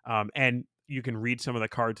 And you can read some of the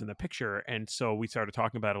cards in the picture, and so we started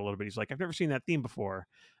talking about it a little bit. He's like, I've never seen that theme before.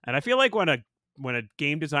 And I feel like when a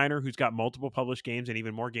game designer who's got multiple published games and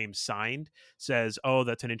even more games signed says, oh,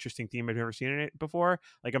 that's an interesting theme, I've never seen it before,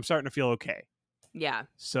 like I'm starting to feel okay. Yeah.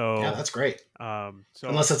 So Yeah, that's great. so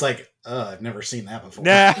Unless it's like, I've never seen that before.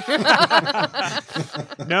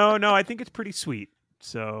 No, I think it's pretty sweet.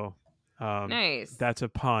 So Nice. that's a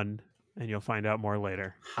pun, and you'll find out more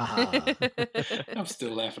later. I'm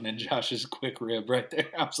still laughing at Josh's quick rib right there.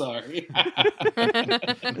 I'm sorry.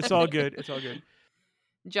 It's all good. It's all good.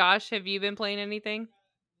 Josh, have you been playing anything?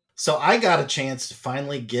 So I got a chance to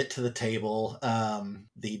finally get to the table,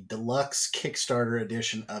 the deluxe Kickstarter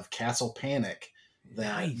edition of Castle Panic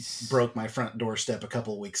that broke my front doorstep a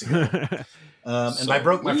couple of weeks ago. And by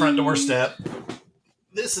broke my front doorstep,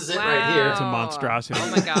 this is it right here. It's a monstrosity. Oh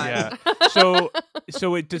my god. Yeah. So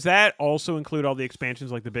does that also include all the expansions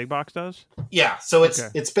like the big box does? Yeah. So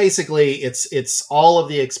it's basically it's all of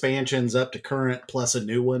the expansions up to current plus a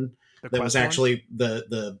new one. That was actually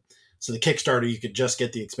the So the Kickstarter, you could just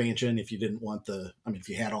get the expansion if you didn't want if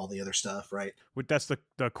you had all the other stuff, right? That's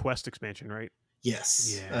the Quest expansion, right?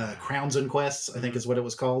 Yes. Yeah. Crowns and Quests, I think is what it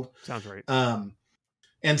was called. Sounds right.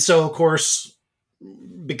 And so, of course,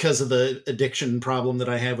 because of the addiction problem that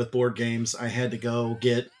I have with board games, I had to go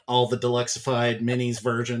get all the deluxified minis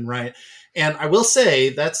version, right? And I will say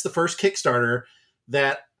that's the first Kickstarter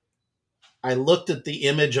that I looked at the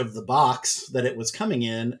image of the box that it was coming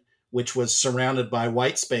in, which was surrounded by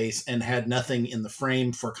white space and had nothing in the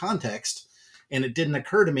frame for context. And it didn't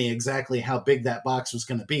occur to me exactly how big that box was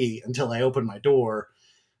going to be until I opened my door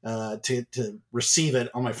to receive it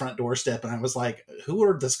on my front doorstep. And I was like, who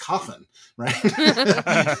ordered this coffin? Right.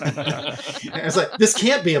 I was like, this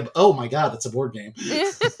can't be oh my God, it's a board game.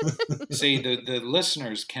 See, the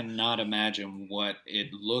listeners cannot imagine what it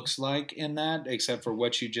looks like in that, except for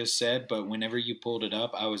what you just said. But whenever you pulled it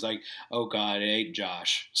up, I was like, oh God, it ain't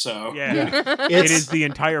Josh. So yeah. It is the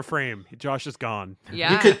entire frame. Josh is gone.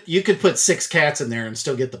 Yeah. You could put 6 cats in there and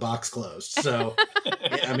still get the box closed. So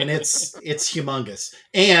I mean, it's humongous.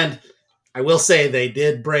 And I will say they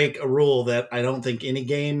did break a rule that I don't think any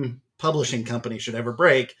game publishing company should ever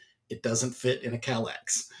break. It doesn't fit in a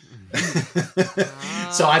Calex.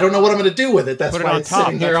 So I don't know what I'm going to do with it. That's why it's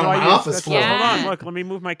sitting here on my office floor. Hold on, look, let me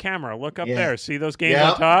move my camera. Look up there. See those games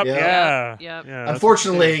on top? Yep. Yeah.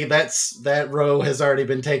 Unfortunately, that row has already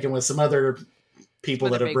been taken with some other people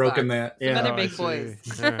that have broken that. Some other big boys.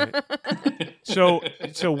 All right.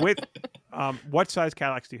 So with what size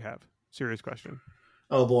Calex do you have? Serious question.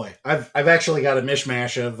 Oh boy, I've actually got a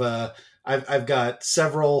mishmash of I've got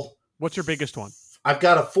several. What's your biggest one? I've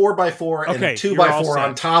got a 4x4 and a 2x4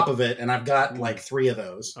 on top of it, and I've got like 3 of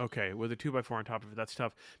those. Okay, with a 2x4 on top of it, that's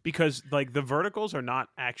tough because like the verticals are not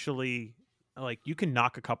actually like you can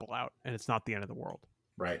knock a couple out and it's not the end of the world.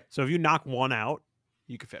 Right. So if you knock one out,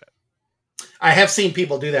 you can fit it. I have seen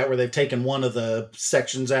people do that where they've taken one of the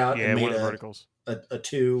sections out and made one of the verticals. A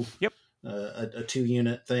two. Yep. A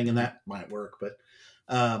 2-unit thing, and that might work. But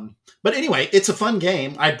anyway, it's a fun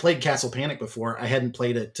game. I'd played Castle Panic before. I hadn't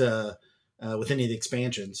played it with any of the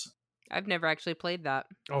expansions. I've never actually played that.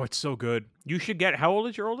 Oh, it's so good. You should get. How old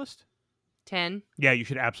is your oldest? 10. Yeah, you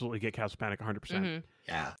should absolutely get Castle Panic 100%. Mm-hmm.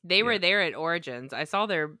 Yeah, they were there at Origins. I saw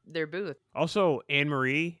their booth. Also, Anne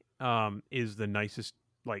Marie is the nicest.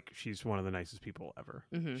 Like, she's one of the nicest people ever.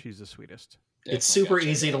 Mm-hmm. She's the sweetest. It's super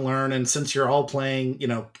easy to learn, and since you're all playing,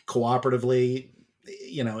 cooperatively,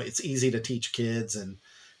 it's easy to teach kids, and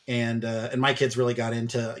my kids really got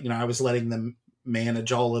into. I was letting them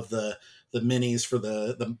manage all of the minis for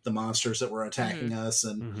the monsters that were attacking us,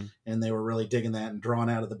 and they were really digging that and drawn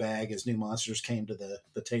out of the bag as new monsters came to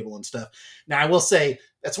the table and stuff. Now, I will say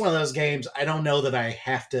that's one of those games I don't know that I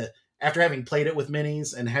have to, after having played it with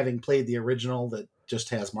minis and having played the original that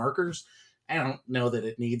just has markers, I don't know that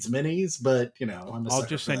it needs minis, but I'll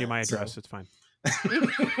just send you my address. So. It's fine.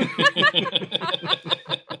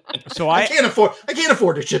 So I can't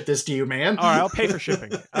afford to ship this to you, man. All right, I'll pay for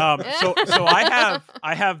shipping. So I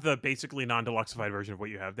have the basically non-deluxified version of what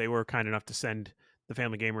you have. They were kind enough to send the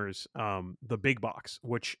Family Gamers the big box,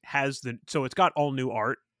 which has so it's got all new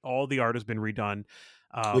art. All the art has been redone,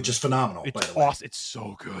 which is phenomenal. It's by the way. awesome. It's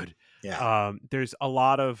so good. Yeah. There's a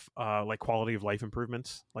lot of like quality of life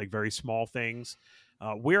improvements, like very small things.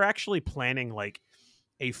 We're actually planning like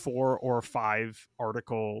a 4 or 5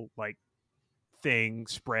 article like thing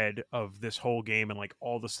spread of this whole game and like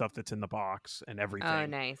all the stuff that's in the box and everything. Oh,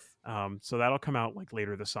 nice. So that'll come out like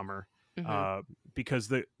later this summer. Because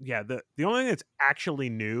the only thing that's actually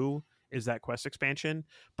new is that quest expansion,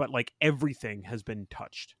 but like everything has been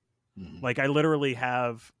touched. Like I literally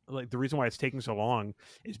have like the reason why it's taking so long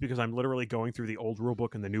is because I'm literally going through the old rule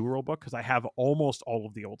book and the new rule book because I have almost all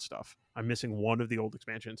of the old stuff. I'm missing one of the old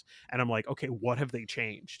expansions, and I'm like, okay, what have they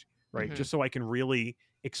changed, right? Just so I can really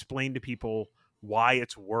explain to people why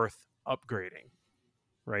it's worth upgrading,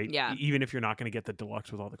 right? Yeah. Even if you're not going to get the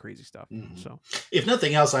deluxe with all the crazy stuff. So, if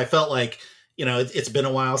nothing else, I felt like it's been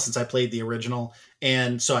a while since I played the original,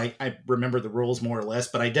 and so I remember the rules more or less,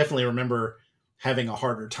 but I definitely remember having a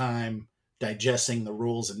harder time digesting the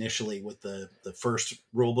rules initially with the first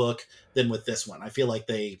rule book than with this one. I feel like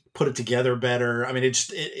they put it together better. I mean,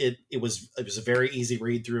 it was a very easy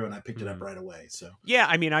read through, and I picked it up right away. So yeah,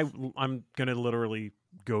 I mean, I'm gonna literally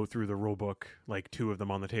go through the rule book, like 2 of them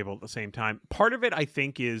on the table at the same time. Part of it, I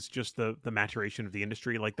think, is just the maturation of the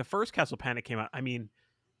industry. Like the first Castle Panic came out, I mean,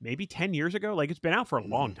 maybe 10 years ago. Like it's been out for a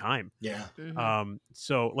long time. Yeah.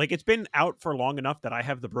 So like it's been out for long enough that I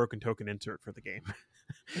have the broken token insert for the game.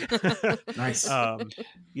 Nice.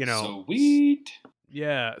 Sweet.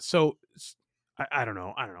 Yeah. So I don't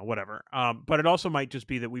know, whatever. But it also might just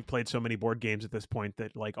be that we've played so many board games at this point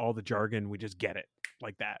that like all the jargon, we just get it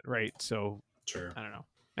like that. Right. So sure. I don't know.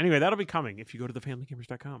 Anyway, that'll be coming if you go to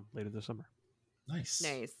thefamilygamers.com later this summer. Nice.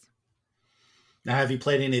 Now, have you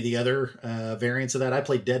played any of the other variants of that? I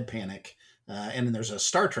played Dead Panic, and then there's a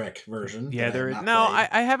Star Trek version. Yeah, there is. No,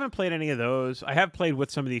 I haven't played any of those. I have played with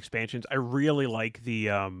some of the expansions. I really like the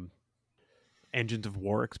Engines of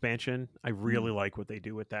War expansion. I really like what they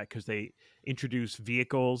do with that because they introduce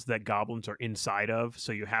vehicles that goblins are inside of.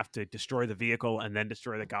 So you have to destroy the vehicle and then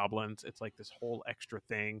destroy the goblins. It's like this whole extra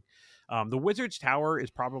thing. The Wizard's Tower is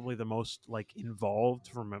probably the most like involved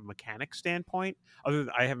from a mechanic standpoint. Other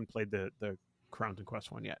than I haven't played the Crowns and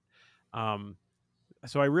Quest one yet.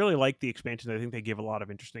 So I really like the expansions. I think they give a lot of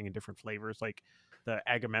interesting and different flavors, like the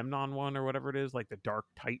Agamemnon one or whatever it is, like the Dark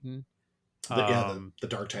Titan. The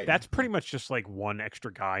Dark Titan. That's pretty much just like one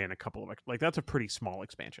extra guy and a couple of like that's a pretty small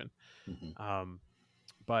expansion.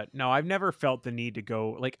 But no, I've never felt the need to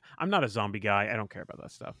go like I'm not a zombie guy. I don't care about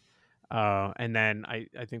that stuff. And then I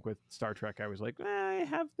think with Star Trek, I was like, I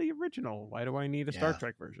have the original. Why do I need a Star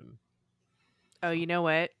Trek version? Oh, you know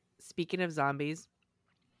what? Speaking of zombies,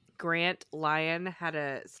 Grant Lyon had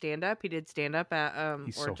a stand-up. He did stand-up at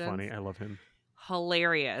He's Origins. So funny. I love him.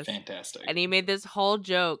 Hilarious. Fantastic. And he made this whole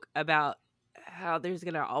joke about how there's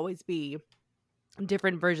going to always be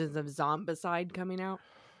different versions of Zombicide coming out.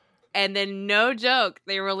 And then, no joke,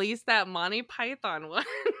 they released that Monty Python one.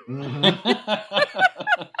 Like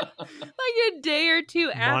a day or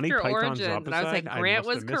two after Origins. And I was like, Grant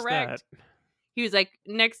was correct. He was like,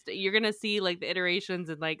 next, you're going to see like the iterations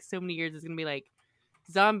in like so many years. It's going to be like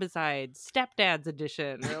Zombicide, Stepdad's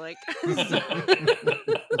Edition. Or like...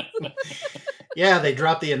 Yeah, they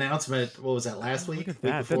dropped the announcement. What was that, last week? Look at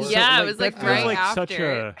that. Week before? Yeah, it was like right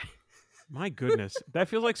after. My goodness. That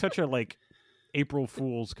feels like such a like April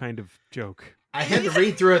Fool's kind of joke. I had to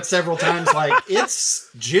read through it several times. Like, it's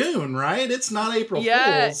June, right? It's not April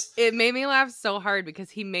Fool's. It made me laugh so hard because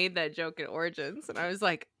he made that joke in Origins, and I was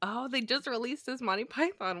like, "Oh, they just released this Monty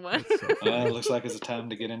Python one." It looks like it's a time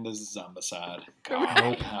to get into Zombicide.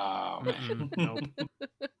 Nope. Oh, man. Nope.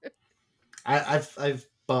 I've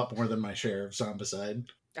bought more than my share of Zombicide.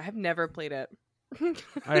 I've never played it.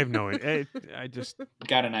 I have no idea. I just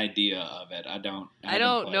got an idea of it. I don't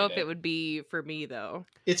know if it would be for me though.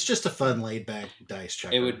 It's just a fun, laid back dice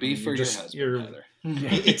checker. It would be for your husband, Heather.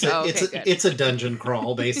 It's a dungeon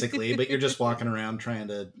crawl basically, but you're just walking around trying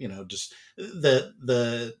to, just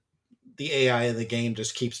the AI of the game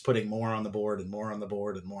just keeps putting more on the board and more on the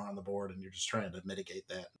board and more on the board, and you're just trying to mitigate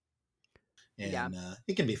that. And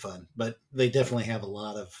it can be fun, but they definitely have a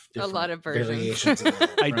lot of versions. Variations of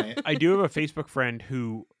that, right? I do have a Facebook friend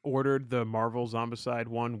who ordered the Marvel Zombicide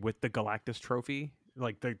one with the Galactus trophy.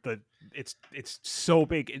 Like it's so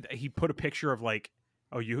big. He put a picture of like,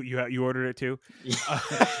 oh, you ordered it too.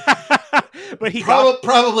 But he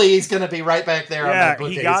probably he's going to be right back there on that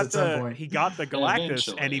bookcase at some point. He got the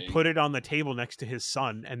Galactus and he put it on the table next to his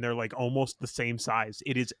son, and they're like almost the same size.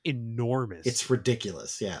 It is enormous. It's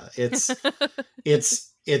ridiculous. Yeah, it's for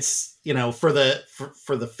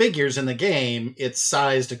the figures in the game, it's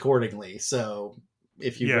sized accordingly. So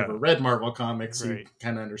if you've ever read Marvel comics, you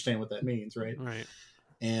kind of understand what that means, right? Right.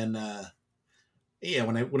 And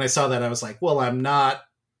when I saw that, I was like, well, I'm not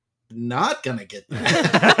gonna get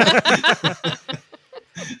that.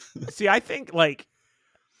 See, I think like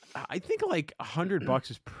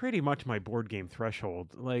 $100 is pretty much my board game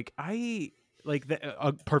threshold. Like a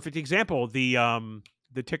perfect example, the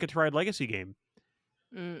Ticket to Ride Legacy game.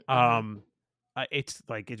 Mm-hmm. It's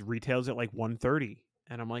like it retails at like $130,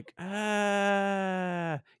 and I'm like, Game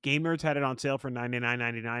Nerds had it on sale for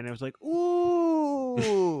 $99.99. I was like,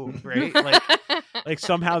 ooh, right? Like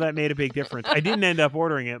somehow that made a big difference. I didn't end up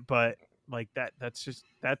ordering it, but like that's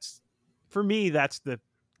for me, that's the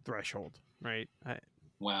threshold, right?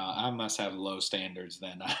 Wow, I must have low standards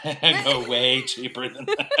then. I go way cheaper than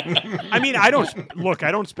that. I mean, I don't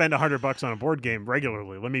spend $100 on a board game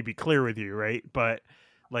regularly. Let me be clear with you, right? But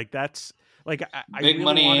like that's like I big really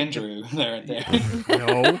money Andrew there.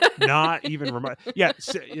 No, not even remote. Yeah,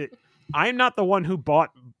 I'm not the one who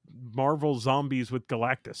bought Marvel Zombies with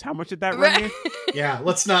Galactus. How much did that run you? Yeah,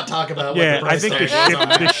 let's not talk about what the the price I think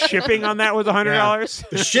the shipping on that was $100. Yeah,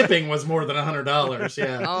 the shipping was more than $100.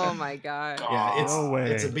 Yeah. Oh my god. Yeah,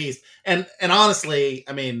 it's a beast. And honestly,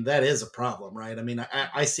 I mean, that is a problem, right? I mean,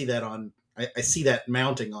 I see that I see that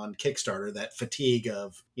mounting on Kickstarter, that fatigue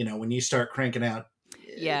of, when you start cranking out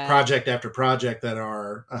project after project that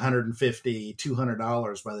are $150,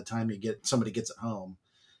 $200 by the time somebody gets it home.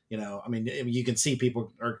 I mean, you can see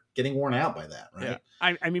people are getting worn out by that, right?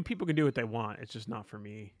 Yeah. I mean, people can do what they want. It's just not for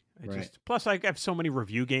me. Plus, I have so many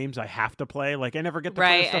review games I have to play. Like, I never get to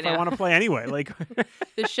play stuff I want to play anyway. Like,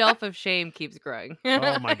 the shelf of shame keeps growing.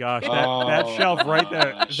 Oh my gosh, that shelf right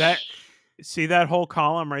there. See that whole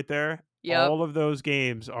column right there? Yep. All of those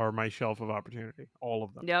games are my shelf of opportunity. All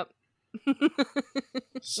of them. Yep.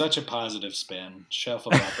 Such a positive spin. Shelf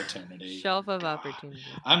of opportunity. Shelf of opportunity.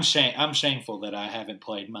 I'm shameful that I haven't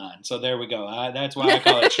played mine. So there we go. That's why I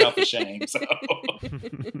call it shelf of shame. So.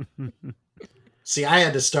 See, I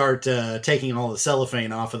had to start taking all the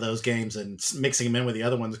cellophane off of those games and mixing them in with the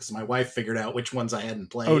other ones because my wife figured out which ones I hadn't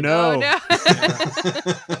played. Oh no!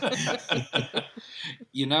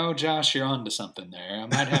 Josh, you're onto something there. I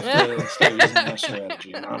might have to start using that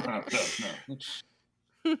strategy. No.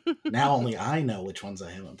 Now only I know which ones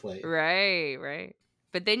I haven't played. Right.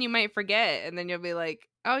 But then you might forget, and then you'll be like,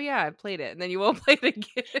 "Oh yeah, I played it," and then you won't play it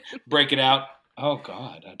again. Break it out. Oh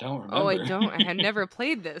God, I don't remember. Oh, I don't. I had never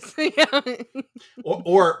played this.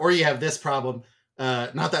 or you have this problem.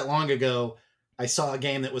 Not that long ago, I saw a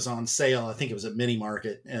game that was on sale. I think it was at Mini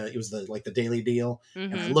Market. It was the daily deal.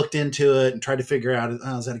 Mm-hmm. And I looked into it and tried to figure out,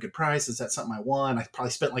 is that a good price? Is that something I want? I probably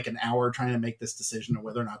spent like an hour trying to make this decision of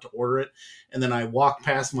whether or not to order it. And then I walked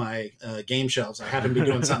past my game shelves. I happened to be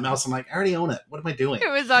doing something else. I'm like, I already own it. What am I doing? It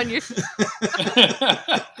was on your...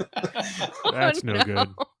 That's no good.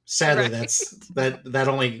 Sadly, that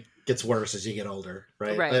only gets worse as you get older,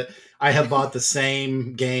 right? But I have bought the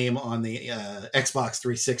same game on the Xbox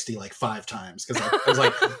 360 like 5 times because I was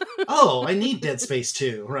like, oh, I need Dead Space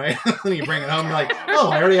 2, right? Then you bring it home, you're like, oh,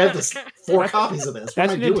 I already have 4 copies of this. What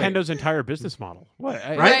That's am I Nintendo's doing? Entire business model. What?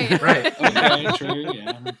 Right. Okay, true,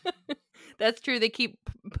 yeah. That's true. They keep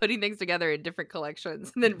putting things together in different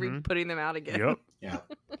collections and then putting them out again. Yep. Yeah.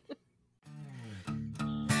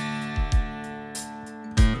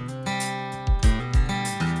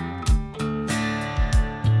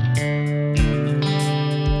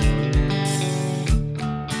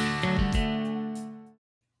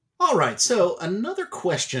 right, so another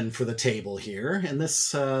question for the table here, and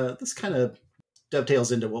this kind of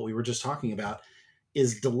dovetails into what we were just talking about.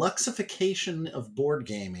 Is deluxification of board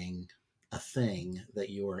gaming a thing that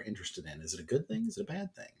you are interested in? Is it a good thing? Is it a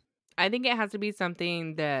bad thing? I think it has to be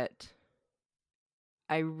something that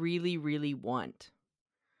I really, really want,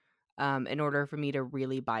 in order for me to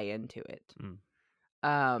really buy into it.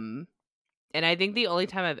 And I think the only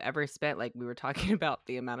time I've ever spent, like we were talking about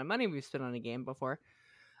the amount of money we've spent on a game before,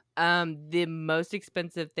 the most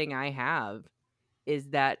expensive thing I have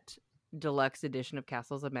is that deluxe edition of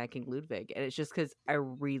Castles of Mac and Ludwig, and it's just because I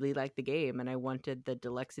really like the game and I wanted the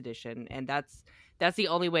deluxe edition, and that's the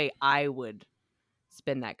only way I would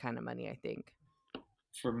spend that kind of money, I think.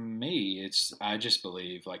 For me, I just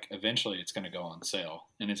believe like eventually it's going to go on sale,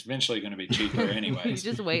 and it's eventually going to be cheaper anyways.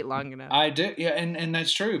 Just wait long enough. I did, yeah, and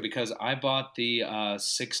that's true because I bought the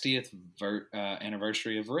 60th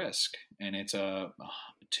anniversary of Risk, and it's a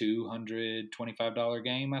 $225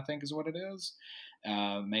 game, I think is what it is.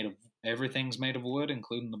 Everything's made of wood,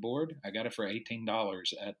 including the board. I got it for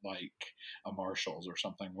 $18 at like a Marshall's or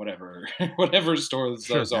something, whatever store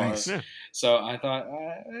those are. Nice. Yeah. So I thought,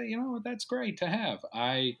 that's great to have.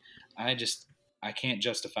 I can't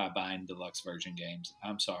justify buying deluxe version games.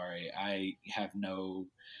 I'm sorry. I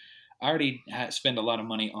already spend a lot of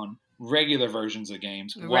money on regular versions of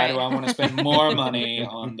games. Why do I want to spend more money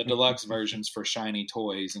on the deluxe versions for shiny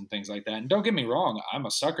toys and things like that? And don't get me wrong, I'm a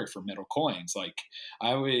sucker for metal coins. Like,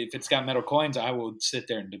 if it's got metal coins, I will sit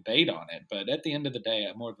there and debate on it. But at the end of the day,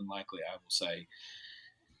 more than likely, I will say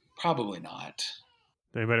probably not.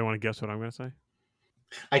 Anybody want to guess what I'm going to say?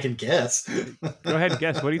 I can guess. Go ahead and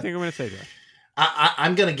guess. What do you think I'm going to say, Josh?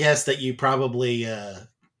 I'm going to guess that you probably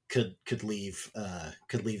could leave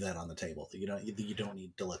that on the table. You don't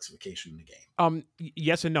need deluxification in the game.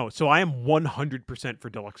 Yes and no. So I am 100% for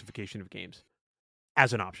deluxification of games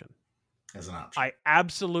as an option. I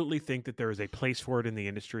absolutely think that there is a place for it in the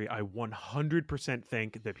industry. I 100%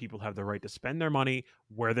 think that people have the right to spend their money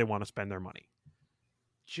where they want to spend their money.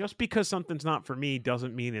 Just because something's not for me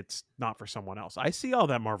doesn't mean it's not for someone else. I see all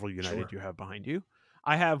that Marvel United you have behind you.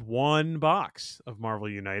 I have one box of Marvel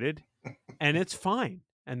United, and it's fine.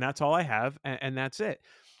 And that's all I have, and that's it.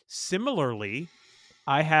 Similarly,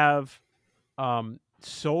 I have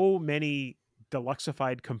so many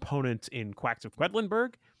deluxified components in Quacks of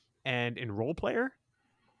Quedlinburg and in Role Player.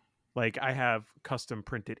 Like, I have custom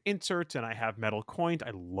printed inserts, and I have metal coins.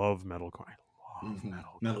 I love metal coins.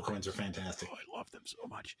 Metal coins are fantastic. Oh, I love them so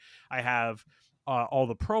much. I have all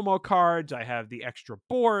the promo cards. I have the extra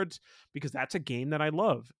boards because that's a game that I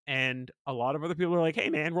love. And a lot of other people are like, hey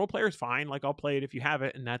man, Role Player is fine. Like, I'll play it if you have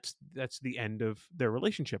it. And that's the end of their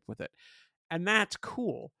relationship with it. And that's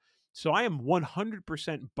cool. So I am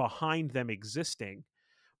 100% behind them existing.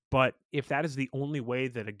 But if that is the only way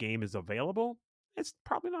that a game is available, it's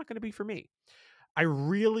probably not going to be for me. I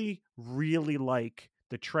really, really like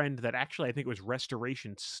the trend that actually I think it was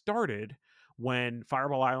Restoration started when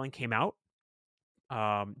Fireball Island came out.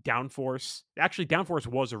 Downforce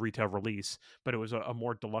was a retail release, but it was a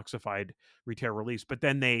more deluxified retail release. But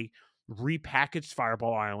then they repackaged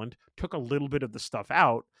Fireball Island, took a little bit of the stuff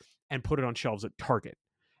out, and put it on shelves at Target.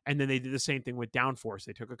 And then they did the same thing with Downforce.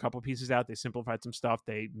 They took a couple pieces out, they simplified some stuff,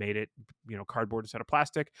 they made it, cardboard instead of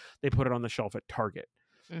plastic. They put it on the shelf at Target.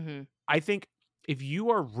 Mm-hmm. I think if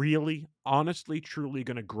you are really, honestly, truly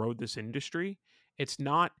going to grow this industry, it's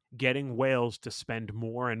not getting whales to spend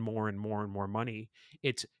more and more and more and more money.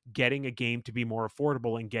 It's getting a game to be more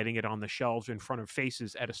affordable and getting it on the shelves in front of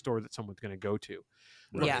faces at a store that someone's going to go to.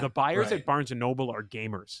 Right. The buyers at Barnes & Noble are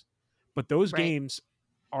gamers, but those games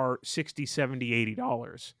are $60, $70,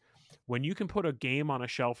 $80. When you can put a game on a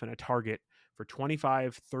shelf in a Target for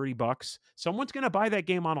 $25, $30, someone's going to buy that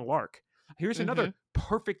game on a lark. Here's another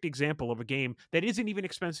perfect example of a game that isn't even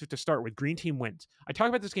expensive to start with. Green Team Wins. I talk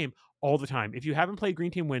about this game all the time. If you haven't played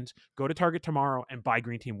Green Team Wins, go to Target tomorrow and buy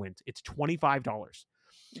Green Team Wins. It's $25.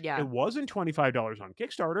 Yeah. It wasn't $25 on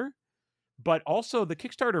Kickstarter, but also the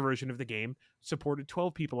Kickstarter version of the game supported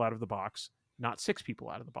 12 people out of the box, not 6 people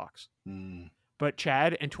out of the box. But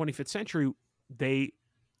Chad and 25th Century, they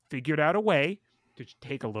figured out a way to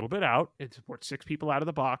take a little bit out. It supports 6 people out of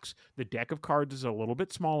the box. The deck of cards is a little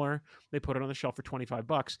bit smaller. They put it on the shelf for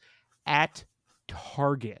 $25 at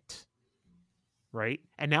Target. Right?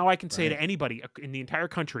 And now I can say to anybody in the entire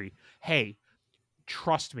country, hey,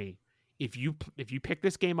 trust me, if you pick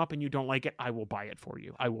this game up and you don't like it, I will buy it for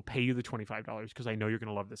you. I will pay you the $25 because I know you're going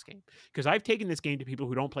to love this game. Because I've taken this game to people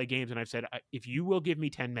who don't play games and I've said, if you will give me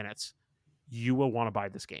 10 minutes, you will want to buy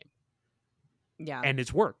this game. Yeah. And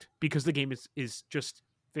it's worked because the game is just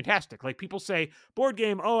fantastic. Like people say, board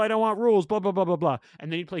game, oh, I don't want rules, blah, blah, blah, blah, blah.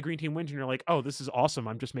 And then you play Green Team Wins and you're like, oh, this is awesome.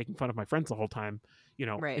 I'm just making fun of my friends the whole time.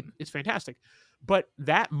 Right. It's fantastic. But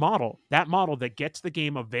that model that gets the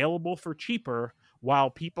game available for cheaper while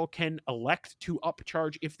people can elect to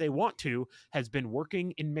upcharge if they want to, has been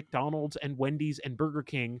working in McDonald's and Wendy's and Burger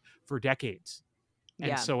King for decades.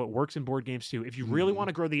 And so it works in board games too. If you really want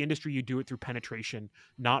to grow the industry, you do it through penetration,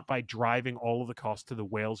 not by driving all of the costs to the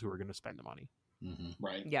whales who are going to spend the money.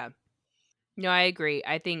 Right. Yeah. No, I agree.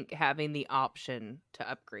 I think having the option to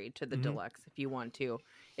upgrade to the deluxe if you want to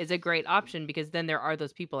is a great option, because then there are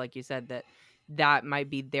those people, like you said, that might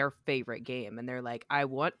be their favorite game, and they're like, I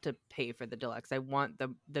want to pay for the deluxe. I want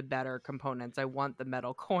the better components. I want the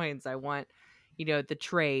metal coins. I want, the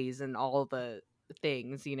trays and all the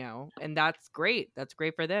things, and that's great. That's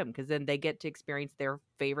great for them, because then they get to experience their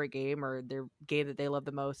favorite game or their game that they love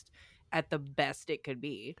the most at the best it could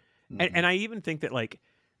be. And I even think that, like,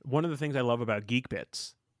 one of the things I love about Geek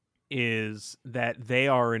Bits is that they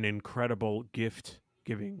are an incredible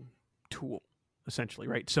gift-giving tool, essentially,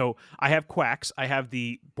 right? So I have Quacks. I have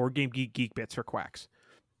the Board Game Geek Bits for Quacks.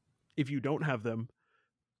 If you don't have them,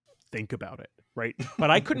 think about it, right? But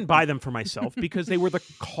I couldn't buy them for myself because they were the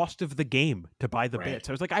cost of the game to buy the bits.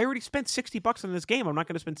 I was like, I already spent $60 on this game. I'm not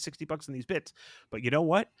going to spend $60 on these bits. But you know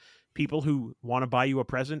what? People who want to buy you a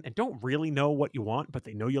present and don't really know what you want, but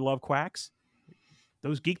they know you love Quacks,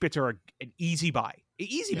 those Geek Bits are an easy buy.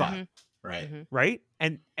 Buy. Right?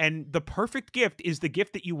 And the perfect gift is the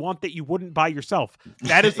gift that you want that you wouldn't buy yourself.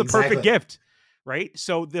 That is the perfect gift, right?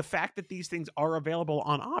 So the fact that these things are available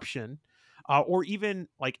on option, or even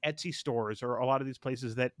like Etsy stores or a lot of these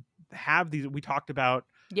places that have these, we talked about.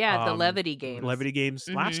 Yeah, the Levity games.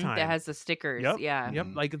 Last time. That has the stickers. Yep. Yeah. Yep.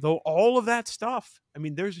 Like all of that stuff. I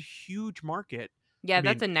mean, there's a huge market. Yeah,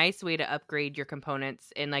 that's a nice way to upgrade your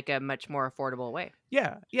components in like a much more affordable way.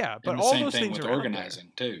 Yeah, yeah. But and the all same those thing things with are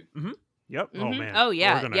organizing too. Yep. Oh man. Oh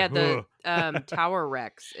yeah, Organize. the Tower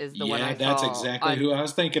Rex is the one I saw. Yeah, that's exactly who I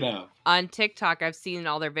was thinking of. On TikTok, I've seen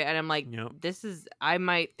all their and I'm like, I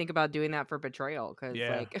might think about doing that for Betrayal, because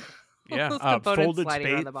like. Yeah,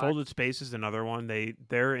 Folded Space is another one.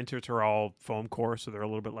 Their inserts are all foam core, so they're a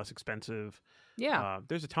little bit less expensive. Yeah,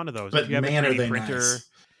 there's a ton of those. But if you have man, a 3D are they printer, nice.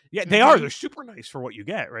 Yeah, they are. They're super nice for what you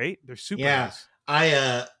get, right? They're super nice.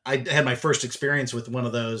 I had my first experience with one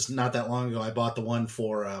of those not that long ago. I bought the one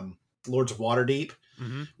for Lords of Waterdeep,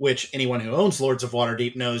 which anyone who owns Lords of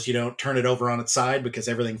Waterdeep knows you don't turn it over on its side because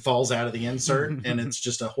everything falls out of the insert and it's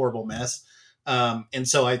just a horrible mess. And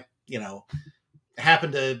so I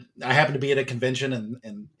happened to be at a convention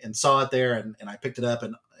and saw it there and I picked it up,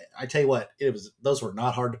 and I tell you what, those were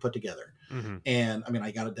not hard to put together. And I mean,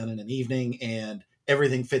 I got it done in an evening, and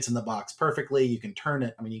everything fits in the box perfectly. You can turn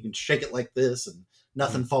it. I mean, you can shake it like this and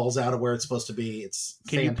nothing falls out of where it's supposed to be. It's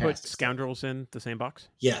Can fantastic. you put Scoundrels in the same box?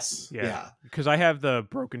 Yes. Yeah. Because I have the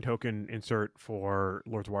broken token insert for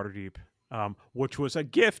Lords of Waterdeep, which was a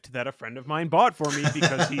gift that a friend of mine bought for me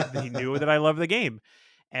because he knew that I love the game.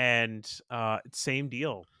 And same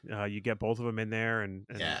deal. You get both of them in there, and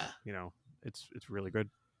it's really good.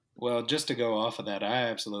 Well, just to go off of that, I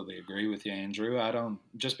absolutely agree with you, Andrew.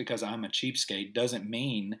 Just because I'm a cheapskate doesn't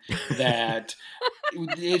mean that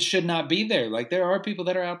it should not be there. Like, there are people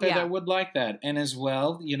that are out there that would like that. And as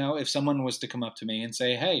well, if someone was to come up to me and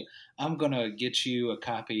say, hey, I'm going to get you a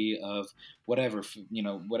copy of whatever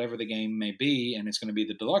the game may be, and it's going to be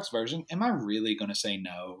the deluxe version, am I really going to say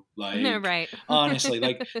no? Like, no, right. Honestly,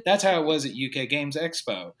 like, that's how it was at UK Games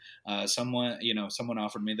Expo. Someone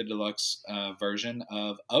offered me the deluxe version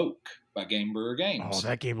of Oak by Game Brewer Games. Oh,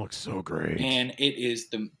 that game looks so great. And it is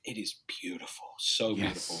beautiful. So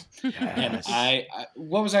beautiful. Yes. And I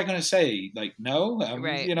what was I going to say? Like, no?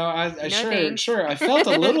 Right. No, sure. I felt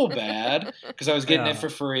a little bad because I was getting it for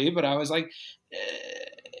free, but I was like,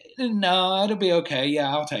 no, it'll be okay.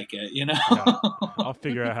 Yeah, I'll take it, Yeah, I'll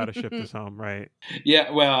figure out how to ship this home, right?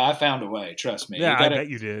 Yeah, well, I found a way, trust me. Yeah, I bet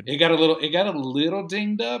you did. It got a little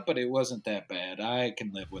dinged up, but it wasn't that bad. I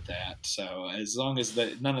can live with that. So as long as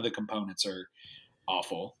none of the components are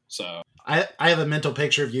awful. So I have a mental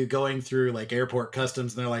picture of you going through like airport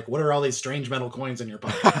customs, and they're like, what are all these strange metal coins in your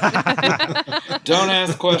pocket? Don't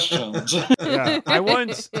ask questions. Yeah, I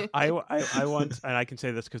once, and I can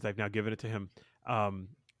say this because I've now given it to him.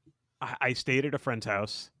 I stayed at a friend's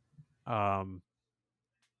house.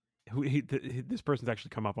 This person's actually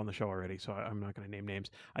come up on the show already, so I'm not going to name names.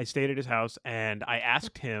 I stayed at his house, and I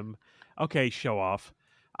asked him, okay, show off.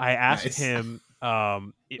 I asked him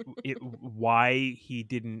why he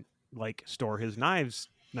didn't like store his knives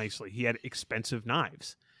nicely. He had expensive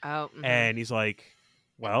knives. Oh, and he's like,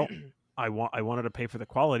 well, I wanted to pay for the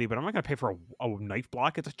quality, but I'm not going to pay for a knife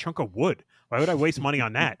block. It's a chunk of wood. Why would I waste money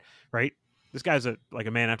on that? Right? This guy's a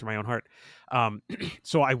man after my own heart.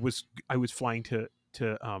 So I was flying to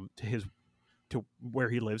where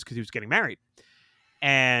he lives because he was getting married,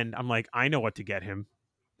 and I'm like, I know what to get him.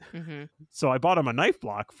 Mm-hmm. So I bought him a knife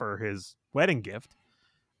block for his wedding gift.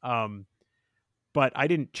 But I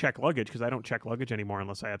didn't check luggage because I don't check luggage anymore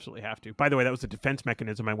unless I absolutely have to. By the way, that was a defense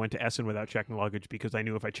mechanism. I went to Essen without checking luggage because I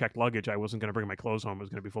knew if I checked luggage, I wasn't going to bring my clothes home. It was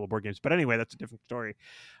going to be full of board games. But anyway, that's a different story.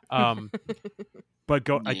 But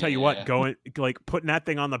I tell you what, going like putting that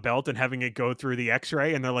thing on the belt and having it go through the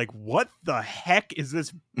X-ray, and they're like, "What the heck is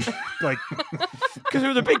this?" Like, because it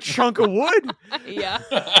was a big chunk of wood. Yeah.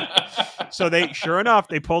 So sure enough,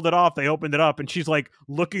 they pulled it off. They opened it up, and she's like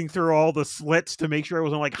looking through all the slits to make sure it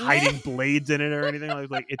wasn't like hiding blades in it or anything. I was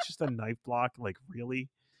like, it's just a knife block. Like, really?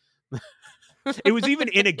 It was even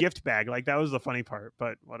in a gift bag. Like, that was the funny part,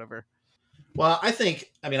 but whatever. Well, I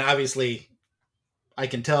mean, obviously, I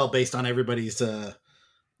can tell based on everybody's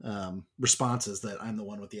responses that I'm the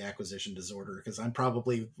one with the acquisition disorder, because I'm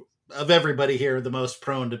probably, of everybody here, the most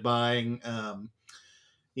prone to buying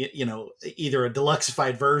either a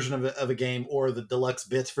deluxified version of a game or the deluxe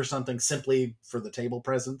bits for something simply for the table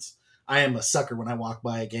presence. I am a sucker when I walk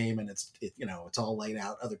by a game and it's all laid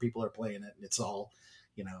out. Other people are playing it and it's all,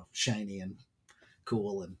 shiny and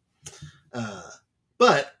cool. And,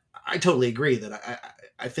 but I totally agree that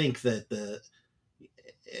I think that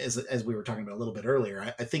as we were talking about a little bit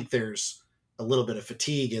earlier, I think there's a little bit of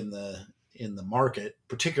fatigue in the market,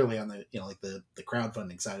 particularly on the the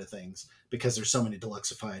crowdfunding side of things, because there's so many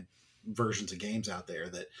deluxified versions of games out there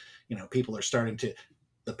that people are starting to,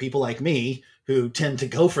 the people like me who tend to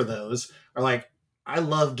go for those are like, I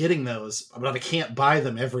love getting those, but I can't buy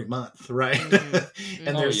them every month, right? Mm-hmm.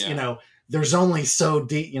 And there's there's only so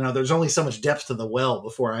deep, there's only so much depth to the well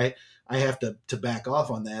before I have to back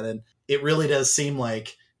off on that. And it really does seem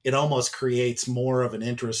like it almost creates more of an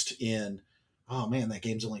interest in, oh man, that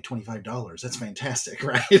game's only $25. That's fantastic,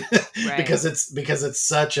 right? Right. because it's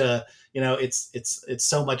such a, it's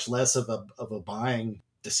so much less of a buying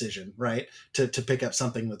decision, right? To pick up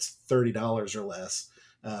something that's $30 or less,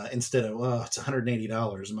 instead of, it's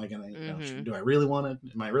 $180. Am I gonna, do I really want it?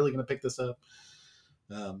 Am I really gonna pick this up?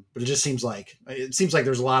 But it just seems like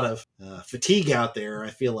there's a lot of fatigue out there. I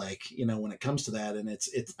feel like, when it comes to that, and it's,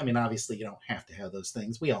 I mean, obviously you don't have to have those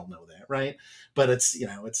things. We all know that, right? But it's,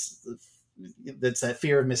 it's that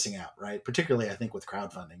fear of missing out, right? Particularly, I think, with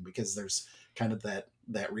crowdfunding, because there's kind of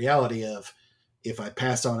that reality of, if I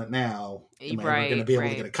pass on it now, am I ever going to be able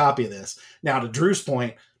to get a copy of this? Now, to Drew's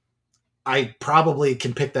point, I probably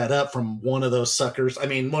can pick that up from one of those suckers. I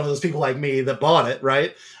mean, one of those people like me that bought it,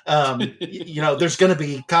 right? There's going to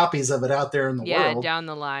be copies of it out there in the world. Yeah, down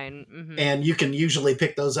the line. Mm-hmm. And you can usually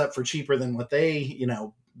pick those up for cheaper than what they,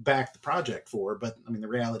 back the project for. But I mean, the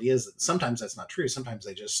reality is that sometimes that's not true. Sometimes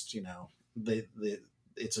they just,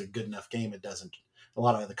 it's a good enough game. A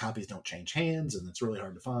lot of the copies don't change hands, and it's really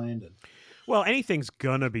hard to find. And well, anything's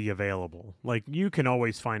gonna be available. Like, you can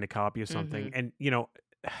always find a copy of something. And,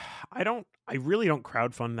 I really don't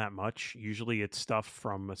crowdfund that much. Usually it's stuff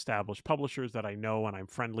from established publishers that I know and I'm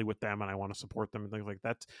friendly with them and I want to support them and things like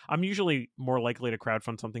that. I'm usually more likely to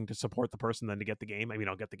crowdfund something to support the person than to get the game. I mean,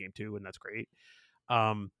 I'll get the game too, and that's great.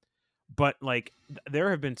 But like,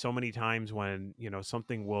 there have been so many times when,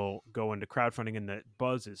 something will go into crowdfunding and the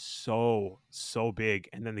buzz is so big,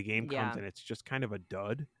 and then the game comes and it's just kind of a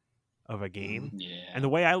dud of a game. Yeah. And the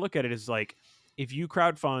way I look at it is like, if you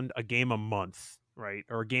crowdfund a game a month, right?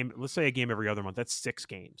 Or a game, let's say a game every other month, that's 6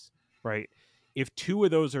 games, right? If 2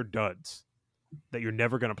 of those are duds that you're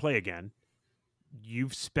never going to play again,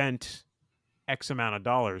 you've spent X amount of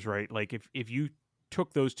dollars, right? Like, if you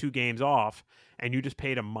took those 2 games off and you just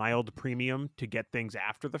paid a mild premium to get things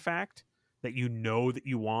after the fact that that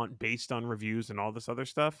you want based on reviews and all this other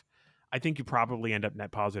stuff, I think you probably end up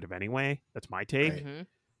net positive anyway. That's my take.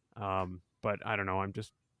 Mm-hmm. But I don't know. I'm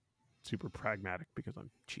just super pragmatic because I'm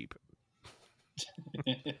cheap.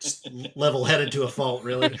 Level-headed to a fault,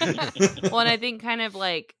 really. Well, and I think kind of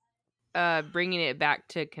like bringing it back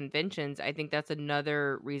to conventions, I think that's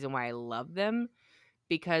another reason why I love them,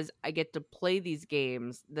 because I get to play these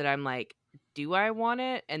games that I'm like, do I want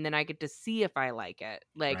it? And then I get to see if I like it.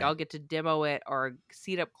 Like, right. I'll get to demo it or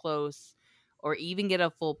see it up close or even get a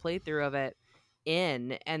full playthrough of it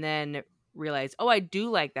and then realize, oh, I do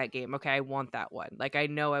like that game. Okay, I want that one. Like, I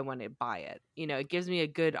know I want to buy it. It gives me a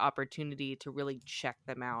good opportunity to really check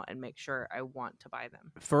them out and make sure I want to buy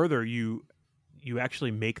them. Further, you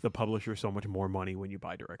actually make the publisher so much more money when you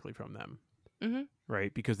buy directly from them. Mm-hmm.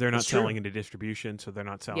 Right, because they're not That's true. selling into distribution, so they're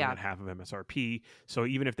not selling at half of MSRP. So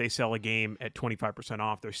even if they sell a game at 25%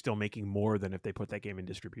 off, they're still making more than if they put that game in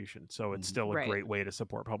distribution. So it's still a great way to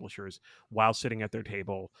support publishers while sitting at their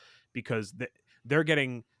table, because they're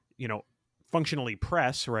getting, functionally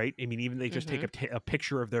press, right? I mean, even they just take a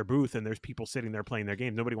picture of their booth and there's people sitting there playing their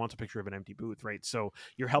game. Nobody wants a picture of an empty booth, right? So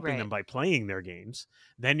you're helping them by playing their games.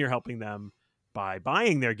 Then you're helping them by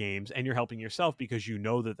buying their games, and you're helping yourself because you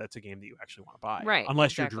know that that's a game that you actually want to buy. Right.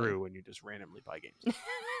 Unless you're Drew and you just randomly buy games.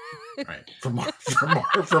 Right.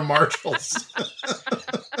 From Marshalls.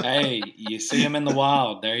 Hey, you see them in the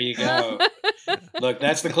wild. There you go. Look,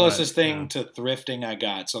 that's the closest thing to thrifting I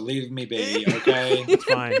got. So leave me be, okay? It's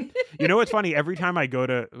fine. You know what's funny? Every time I go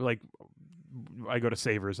to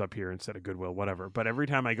Savers up here instead of Goodwill, whatever. But every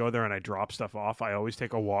time I go there and I drop stuff off, I always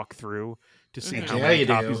take a walk through to see how many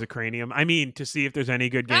copies of Cranium. I mean, to see if there's any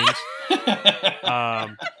good games.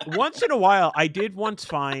 Once in a while, I did once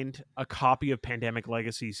find a copy of Pandemic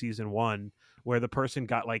Legacy Season 1 where the person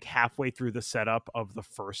got like halfway through the setup of the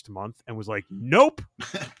first month and was like, "Nope,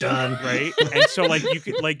 done." Right, and so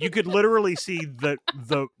you could literally see the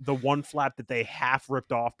one flap that they half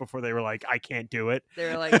ripped off before they were like, "I can't do it."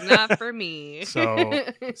 They were like, "Not for me." So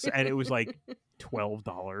and it was like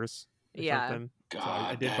 $12. Something. God, so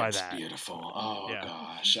I did buy that. Beautiful. Oh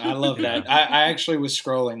gosh, I love that. I actually was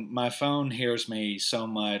scrolling. My phone hears me so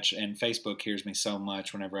much, and Facebook hears me so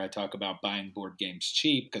much whenever I talk about buying board games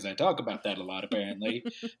cheap, because I talk about that a lot apparently.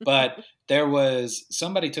 But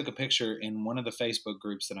somebody took a picture in one of the Facebook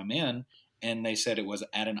groups that I'm in, and they said it was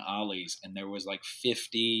at an Ollie's, and there was like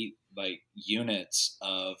 50 units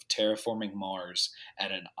of Terraforming Mars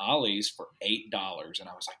at an Ollie's for $8, and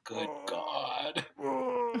I was like, good God.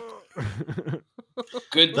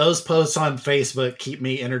 Good. Those posts on Facebook keep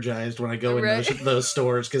me energized when I go in those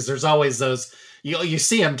stores, because there's always those. You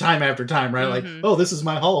see them time after time, right? Like, oh, this is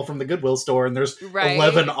my haul from the Goodwill store, and there's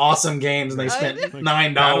 11 awesome games, and they spent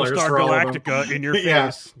 $9 for all of them. Galactica in your face.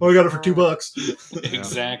 Yeah. Oh, I got it for $2.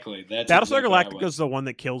 Exactly. That's Battlestar Galactica is the one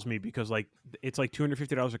that kills me, because it's like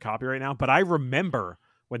 $250 a copy right now. But I remember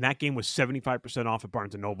when that game was 75% off at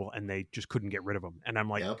Barnes & Noble, and they just couldn't get rid of them. And I'm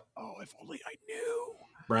like, oh, if only I knew.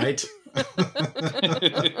 Right?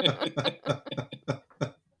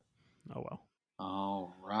 Oh, well.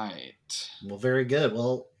 All right. Well, very good.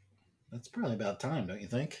 Well, that's probably about time, don't you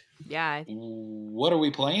think? Yeah. What are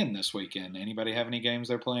we playing this weekend? Anybody have any games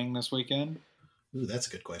they're playing this weekend? Ooh, that's a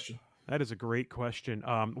good question. That is a great question.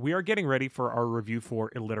 We are getting ready for our review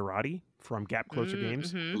for Illiterati from Gap Closer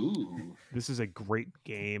Games. Ooh. This is a great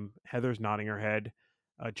game. Heather's nodding her head.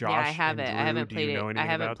 Josh, I have it. Drew, I haven't played it. I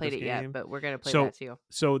haven't played it yet, but we're gonna play that too.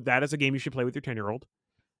 So that is a game you should play with your 10-year-old.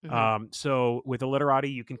 So with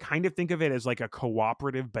Illiterati, you can kind of think of it as like a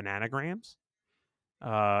cooperative bananagrams.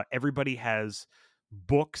 Everybody has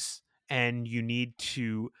books, and you need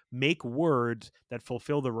to make words that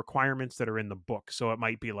fulfill the requirements that are in the book. So it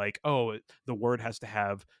might be like, oh, the word has to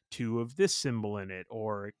have 2 of this symbol in it,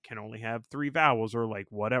 or it can only have 3 vowels, or like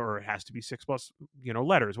whatever. It has to be 6 plus,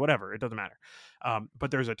 letters, whatever. It doesn't matter.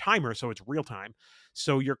 But there's a timer, so it's real time.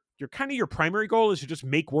 So your primary goal is to just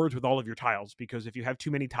make words with all of your tiles, because if you have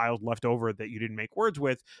too many tiles left over that you didn't make words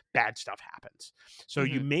with, bad stuff happens. So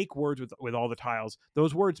you make words with all the tiles.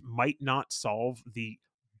 Those words might not solve the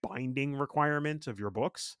binding requirements of your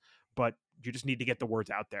books, but you just need to get the words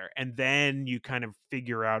out there. And then you kind of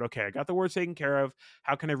figure out, okay, I got the words taken care of.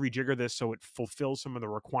 How can I rejigger this so it fulfills some of the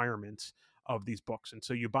requirements of these books? And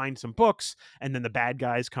so you bind some books, and then the bad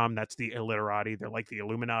guys come. That's the Illiterati. They're like the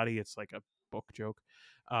Illuminati. It's like a book joke.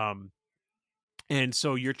 And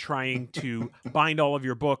so you're trying to bind all of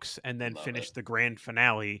your books and then finish the grand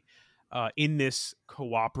finale in this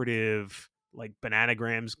cooperative, like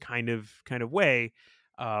bananagrams kind of way,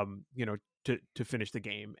 to finish the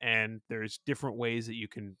game. And there's different ways that you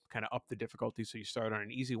can kind of up the difficulty. So you start on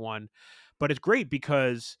an easy one, but it's great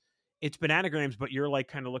because it's bananagrams, but you're like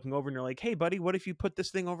kind of looking over and you're like, hey buddy, what if you put this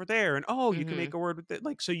thing over there? And you can make a word with it.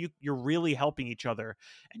 Like, so you're really helping each other,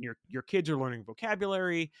 and your kids are learning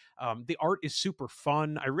vocabulary. The art is super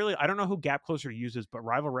fun. I don't know who Gap Closer uses, but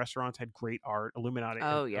Rival Restaurants had great art. Illiterati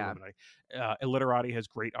has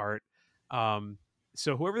great art.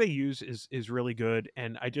 So whoever they use is really good.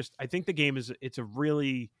 And I think the game it's a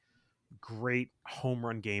really great home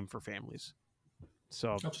run game for families.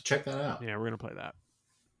 So I'll have to check that out. Yeah, we're gonna play that.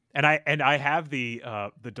 And I have the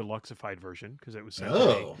deluxified version because it was sent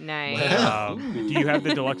to me. Nice. Wow. Do you have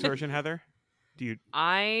the deluxe version, Heather? Do you?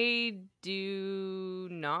 I do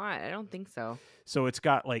not. I don't think so. So it's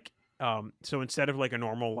got like so instead of like a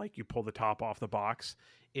normal, like you pull the top off the box,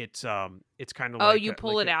 It's kind of Oh, like you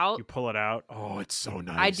pull it out? You pull it out. Oh, it's so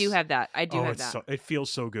nice. I do have that. I do have that. It feels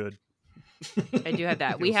so good. I do have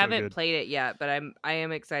that. We haven't played it yet, but I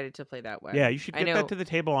am excited to play that one. Yeah, you should get that to the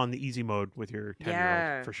table on the easy mode with your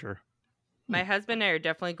 10-year-old for sure. My husband and I are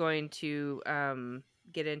definitely going to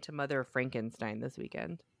get into Mother of Frankenstein this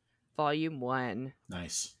weekend, Volume 1.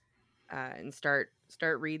 Nice. And start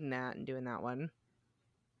reading that and doing that one.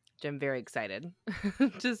 Which I'm very excited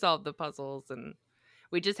to solve the puzzles, and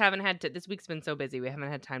we just haven't had to. This week's been so busy, we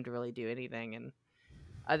haven't had time to really do anything, and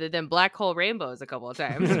other than black hole rainbows a couple of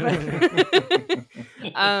times.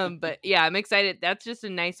 But yeah, I'm excited. That's just a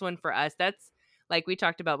nice one for us. That's like we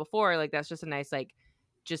talked about before. Like that's just a nice, like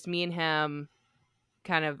just me and him,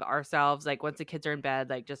 kind of ourselves. Like once the kids are in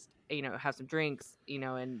bed, like just have some drinks,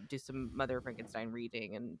 and do some Mother of Frankenstein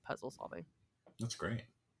reading and puzzle solving. That's great.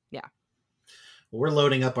 Yeah. Well, we're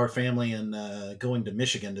loading up our family and going to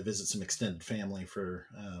Michigan to visit some extended family for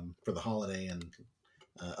the holiday and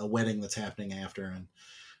a wedding that's happening after. And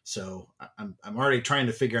so I'm already trying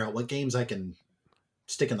to figure out what games I can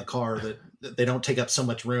stick in the car that they don't take up so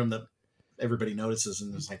much room that everybody notices.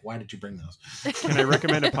 And it's like, why did you bring those? Can I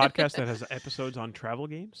recommend a podcast that has episodes on travel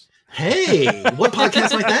games? Hey, what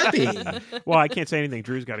podcast might that be? Well, I can't say anything.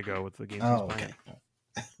 Drew's got to go with the games he's playing. Okay.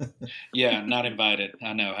 Yeah, not invited.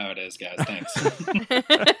 I know how it is, guys. Thanks.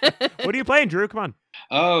 What are you playing, Drew? Come on.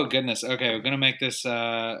 Oh goodness. Okay, we're gonna make this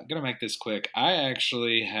quick. I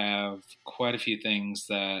actually have quite a few things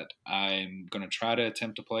that I'm gonna try to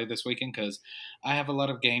attempt to play this weekend because I have a lot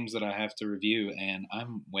of games that I have to review and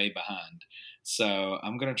I'm way behind. So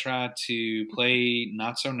I'm gonna try to play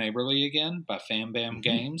Not So Neighborly again by Fam Bam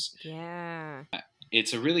Games. Yeah.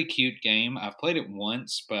 It's a really cute game. I've played it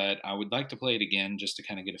once, but I would like to play it again just to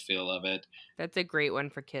kind of get a feel of it. That's a great one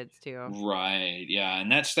for kids too. Right. Yeah, and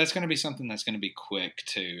that's going to be something that's going to be quick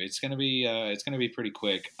too. It's going to be pretty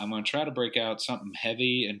quick. I'm going to try to break out something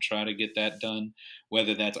heavy and try to get that done.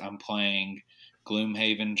 Whether that's I'm playing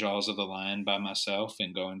Gloomhaven Jaws of the Lion by myself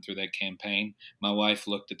and going through that campaign. My wife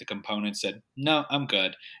looked at the components, said, "No, I'm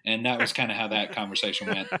good," and that was kind of how that conversation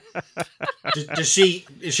went. Is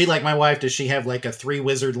she like my wife? Does she have like a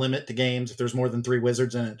 3-wizard limit to games? If there's more than 3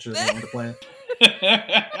 wizards in it, she doesn't want to play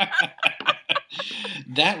it.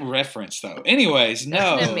 That reference, though. Anyways,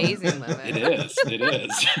 no. That's an amazing limit. It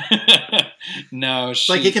is. No,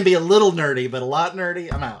 like it can be a little nerdy, but a lot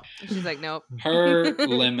nerdy, I'm out. She's like, nope. Her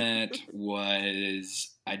limit was,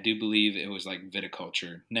 I do believe it was like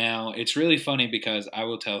viticulture. Now, it's really funny because I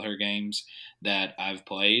will tell her games that I've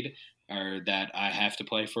played or that I have to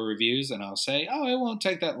play for reviews, and I'll say, oh, it won't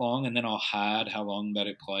take that long, and then I'll hide how long that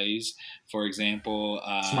it plays. For example,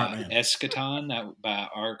 Eschaton that by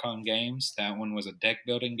Archon Games, that one was a deck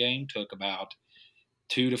building game, took about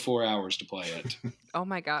 2 to 4 hours to play it. Oh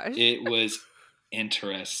my gosh. It was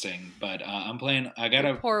interesting, but I'm playing. I got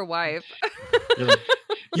Your poor wife.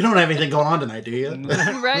 You don't have anything going on tonight, do you?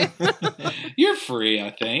 Right? You're free,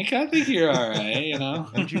 I think. I think you're all right,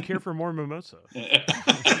 Would you care for more mimosa?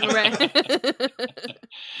 Right.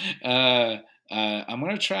 I'm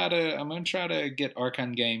gonna try to get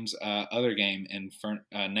Archon Games' other game,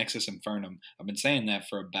 Nexus Infernum. I've been saying that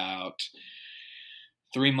for about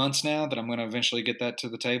 3 months now that I'm going to eventually get that to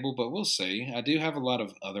the table, but we'll see. I do have a lot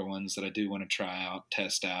of other ones that I do want to try out,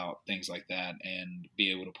 test out, things like that, and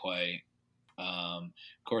be able to play. Of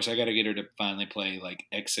course, I got to get her to finally play like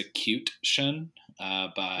Execution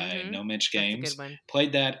by No Mitch Games.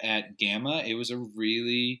 Played that at Gamma. It was a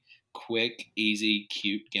really quick, easy,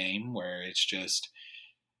 cute game where it's just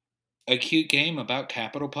a cute game about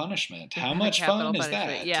capital punishment. How much fun is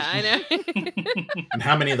that? Yeah, I know. And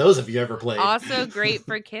how many of those have you ever played? Also great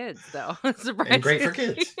for kids, though. And great for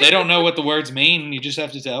kids. They don't know what the words mean. You just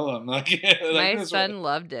have to tell them. My son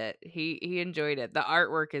loved it. He enjoyed it. The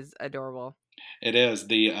artwork is adorable. It is.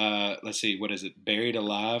 The let's see, what is it? Buried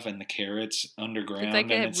alive and the carrots underground. It's like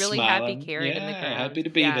a and really smiling. happy carrot in the ground. Happy to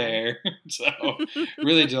be there. So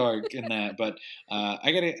really dark in that. But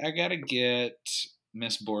I gotta get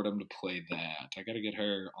Miss Boredom to play that. I got to get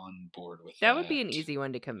her on board with that. That would be an easy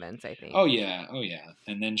one to convince, I think. Oh yeah.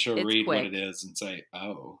 And then she'll read quick. what it is and say,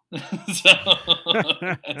 "Oh." So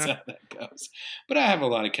that's how that goes. But I have a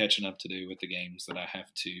lot of catching up to do with the games that I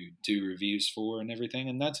have to do reviews for and everything.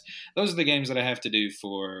 And those are the games that I have to do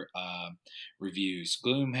for reviews.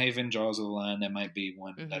 Gloomhaven, Jaws of the Lion, that might be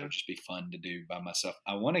one that'll just be fun to do by myself.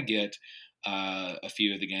 I want to get a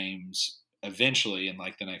few of the games eventually in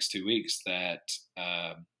like the next 2 weeks that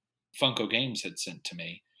Funko Games had sent to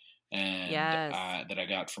me and that I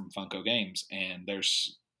got from Funko Games. And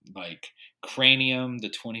there's like Cranium, the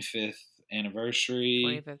 25th anniversary.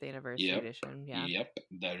 25th anniversary edition. Yeah. Yep.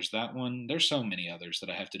 There's that one. There's so many others that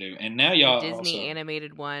I have to do. And now The y'all Disney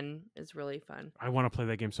animated one is really fun. I want to play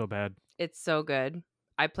that game so bad. It's so good.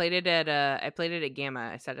 I played it at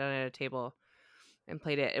Gamma. I sat down at a table and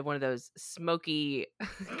played it at one of those smoky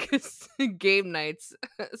game nights.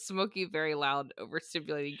 Smoky, very loud,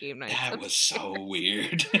 overstimulating game nights. That was so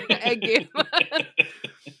weird. At Gamma.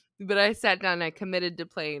 But I sat down and I committed to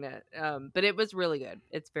playing it. But it was really good.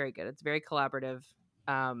 It's very good. It's very collaborative.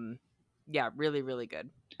 Yeah, really, really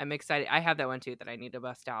good. I'm excited. I have that one too that I need to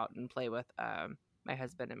bust out and play with my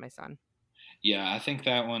husband and my son. Yeah, I think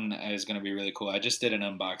that one is going to be really cool. I just did an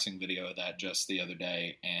unboxing video of that just the other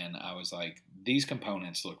day, and I was like, these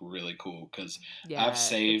components look really cool because I've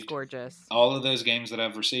saved gorgeous. all of those games that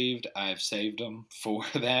I've received. I've saved them for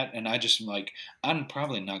that, and I just I'm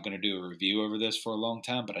probably not going to do a review over this for a long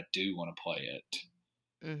time, but I do want to play it.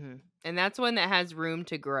 Mm-hmm. And that's one that has room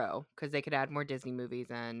to grow because they could add more Disney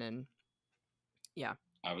movies in, and yeah.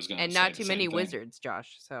 I was going to and not too many wizards,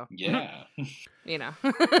 Josh. So yeah, you know. I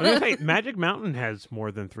was gonna say Magic Mountain has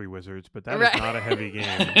more than 3 wizards, but that is not a heavy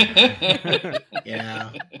game.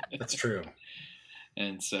 Yeah, that's true.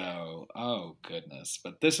 And so, oh goodness,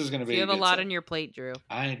 but this is going to be. You have a lot on your plate, Drew.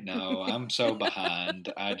 I know. I'm so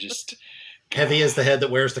behind. I just. Heavy is the head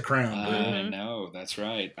that wears the crown. I know. That's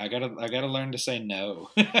right. I gotta learn to say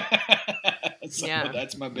no. So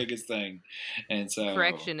that's my biggest thing. And so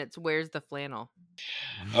correction, it's where's the flannel.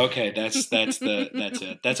 Okay, that's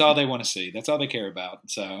it. That's all they want to see. That's all they care about.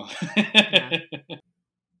 So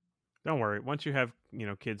Don't worry. Once you have,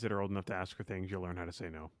 kids that are old enough to ask for things, you'll learn how to say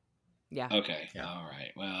no. Yeah. Okay. Yeah. All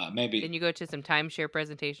right. Well, maybe. Then you go to some timeshare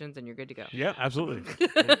presentations and you're good to go. Yeah, absolutely.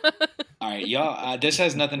 All right, y'all. This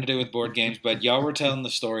has nothing to do with board games, but y'all were telling the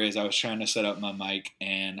story as I was trying to set up my mic,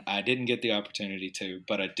 and I didn't get the opportunity to.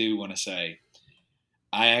 But I do want to say,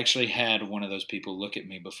 I actually had one of those people look at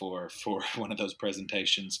me before for one of those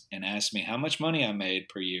presentations and ask me how much money I made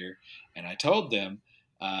per year, and I told them.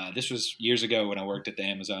 This was years ago when I worked at the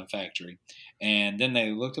Amazon factory. And then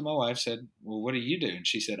they looked at my wife, said, well, what do you do? And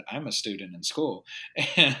she said, I'm a student in school.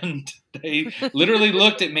 And they literally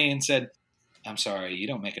looked at me and said, I'm sorry, you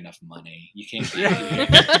don't make enough money. You can't be here.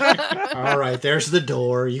 All right, there's the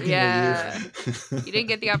door. You can leave. You didn't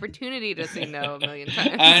get the opportunity to say no a million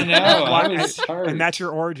times. I know. I was hurt. And that's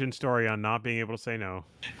your origin story on not being able to say no.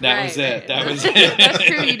 That was it. That was it. That's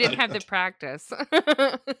true. You didn't have the practice.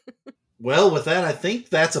 Well, with that, I think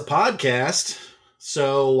that's a podcast.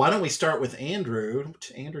 So why don't we start with Andrew?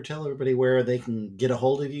 Andrew, tell everybody where they can get a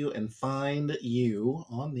hold of you and find you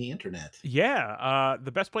on the internet. Yeah,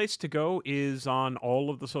 the best place to go is on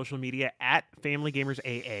all of the social media at Family Gamers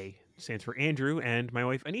AA. Stands for Andrew and my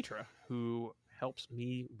wife Anitra, who helps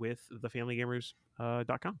me with the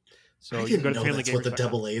FamilyGamers.com. So I you can go to know that's what the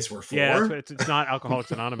double A's were for. Yeah, it's not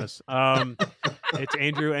Alcoholics Anonymous. It's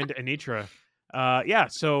Andrew and Anitra.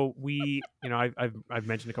 So we, I've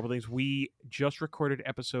mentioned a couple things. We just recorded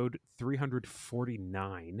episode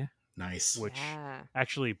 349. Nice. Which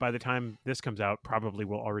actually, by the time this comes out, probably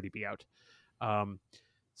will already be out.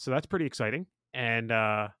 So that's pretty exciting. And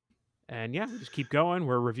yeah, we just keep going.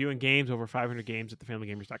 We're reviewing games, over 500 games at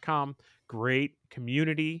thefamilygamers.com. Great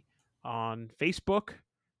community on Facebook.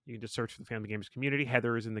 You can just search for the Family Gamers community.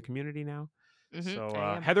 Heather is in the community now. Mm-hmm.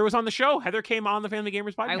 So Heather was on the show. Heather came on the Family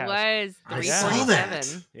Gamers podcast. I was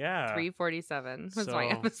 347. Yeah, 347 was my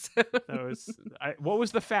episode. What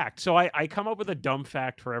was the fact? So I come up with a dumb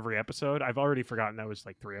fact for every episode. I've already forgotten. That was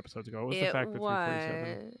like 3 episodes ago. What was the fact with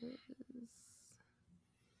 347?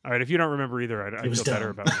 All right, if you don't remember either, I feel better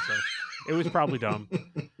about myself. It was probably dumb.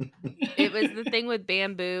 It was the thing with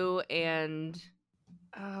bamboo and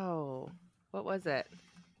what was it?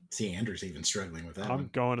 See, Andrew's even struggling with that. I'm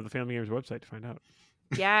going to the Family Gamers website to find out.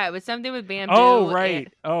 Yeah, it was something with bamboo. Oh,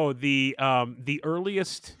 right. The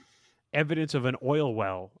earliest evidence of an oil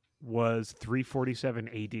well was 347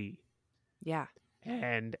 AD. Yeah.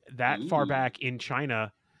 And that far back in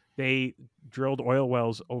China, they drilled oil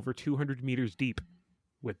wells over 200 meters deep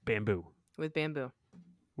with bamboo.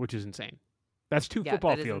 Which is insane. That's 2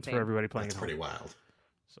 football fields for everybody playing at home. That's pretty wild.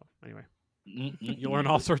 So, anyway. You'll learn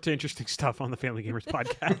all sorts of interesting stuff on the Family Gamers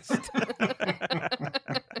podcast.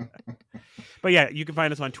 But yeah, you can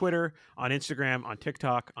find us on Twitter, on Instagram, on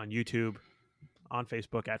TikTok, on YouTube, on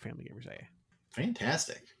Facebook at Family Gamers AA.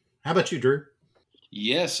 Fantastic. How about you, Drew?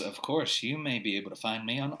 Yes, of course. You may be able to find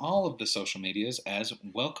me on all of the social medias as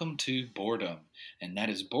Welcome to Boredom. And that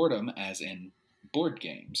is boredom as in board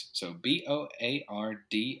games. So BOARDOM.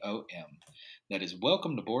 That is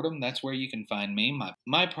Welcome to Boredom. That's where you can find me.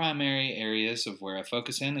 My primary areas of where I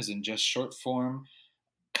focus in is in just short form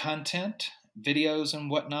content videos and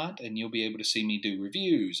whatnot, and you'll be able to see me do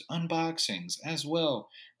reviews, unboxings, as well,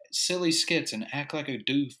 silly skits, and act like a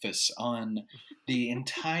doofus on the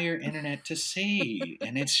entire internet to see.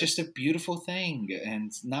 And it's just a beautiful thing,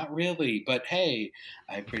 and not really, but hey,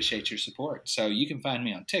 I appreciate your support. So you can find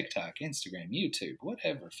me on TikTok, Instagram, YouTube,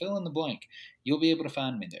 whatever, fill in the blank. You'll be able to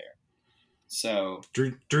find me there. So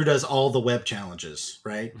Drew does all the web challenges,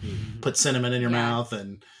 right? You put cinnamon in your mouth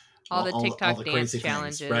and all the TikTok all the dance crazy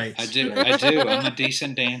challenges. Things. Right. I do. I'm a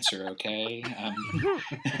decent dancer, okay? I'm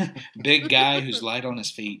big guy who's light on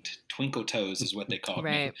his feet. Twinkle toes is what they call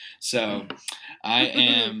me. So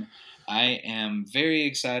I am very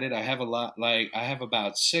excited. I have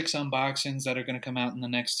about 6 unboxings that are going to come out in the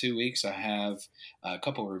next 2 weeks. I have a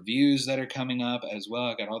couple reviews that are coming up as well.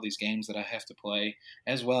 I got all these games that I have to play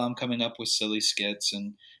as well. I'm coming up with silly skits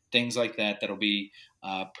and things like that. That'll be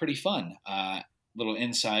pretty fun. Little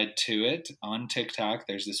inside to it, on TikTok,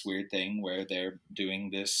 there's this weird thing where they're doing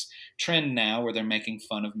this trend now where they're making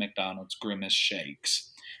fun of McDonald's Grimace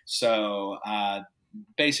shakes. So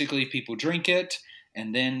basically people drink it,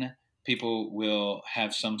 and then people will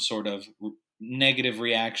have some sort of negative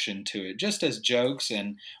reaction to it, just as jokes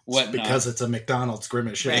and whatnot. Because it's a McDonald's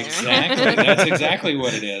Grimace shake. Exactly. That's exactly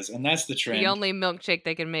what it is. And that's the trend. The only milkshake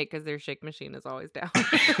they can make because their shake machine is always down.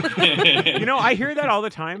 I hear that all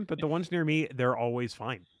the time, but the ones near me, they're always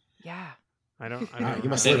fine. Yeah. I don't you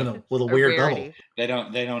must live in a little weird bubble. They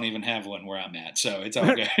don't even have one where I'm at, so it's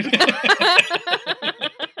all good.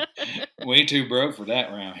 Way too broke for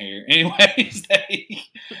that around here. Anyways,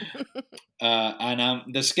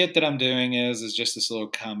 the skit that I'm doing is just this little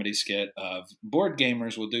comedy skit of board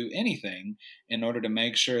gamers will do anything in order to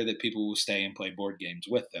make sure that people will stay and play board games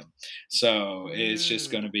with them. So it's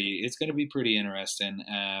just going to be pretty interesting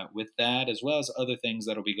with that, as well as other things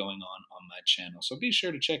that'll be going on my channel. So be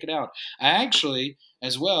sure to check it out. I do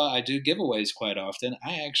giveaways quite often.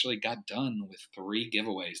 I actually got done with 3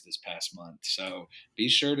 giveaways this past month. So be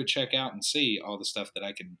sure to check out and see all the stuff that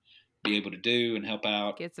I can be able to do and help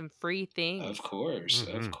out. Get some free things. Of course.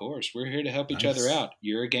 We're here to help each other out.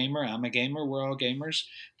 You're a gamer. I'm a gamer. We're all gamers.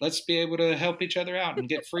 Let's be able to help each other out and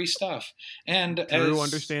get free stuff. And Drew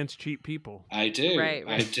understands cheap people. I do. Right.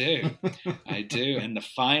 I do. I do. And the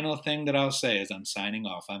final thing that I'll say is I'm signing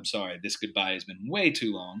off. I'm sorry. This goodbye has been way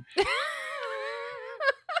too long.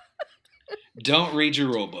 Don't read your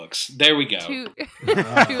rule books. There we go. Too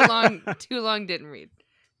long didn't read.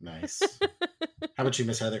 Nice. How about you,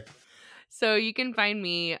 Miss Heather? So you can find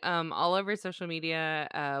me all over social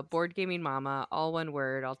media, Board Gaming Mama, all one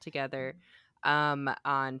word, all together, on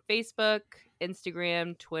Facebook,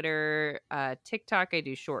 Instagram, Twitter, TikTok. I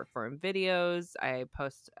do short form videos. I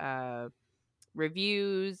post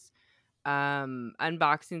reviews,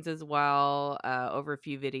 unboxings as well, over a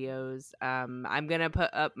few videos. I'm going to put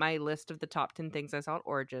up my list of the top 10 things I saw at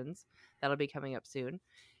Origins. That'll be coming up soon.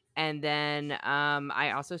 And then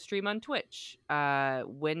I also stream on Twitch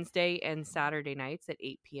Wednesday and Saturday nights at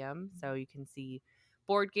 8 p.m. So you can see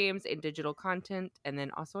board games and digital content, and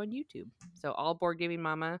then also on YouTube. So all Board Gaming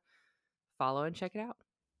Mama, follow and check it out.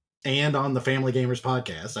 And on the Family Gamers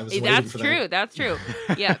podcast. I was waiting for that. That's true.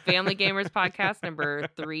 Yeah, Family Gamers podcast number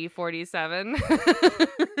 347.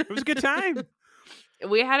 It was a good time.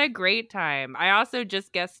 We had a great time. I also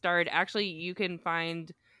just guest starred. Actually, you can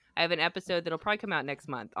find... I have an episode that'll probably come out next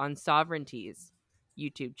month on Sovereignty's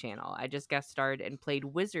YouTube channel. I just guest starred and played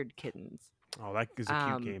Wizard Kittens. Oh, that is a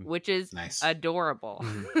cute game. Which is adorable.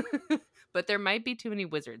 But there might be too many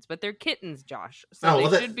wizards. But they're kittens, Josh. So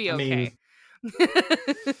they should be okay.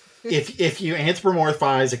 If you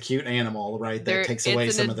anthropomorphize a cute animal, right, that takes away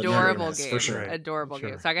some of the nerdiness, for sure. Adorable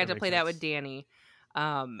game. So I got to play that with Danny.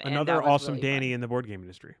 Another awesome really Danny in the board game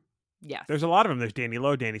industry. Yes. There's a lot of them. There's Danny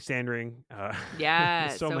Lowe, Danny Sandring.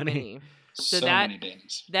 So many. So many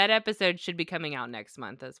Dannies. That episode should be coming out next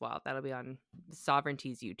month as well. That'll be on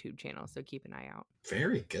Sovereignty's YouTube channel, so keep an eye out.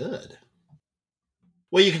 Very good.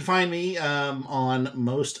 Well, you can find me on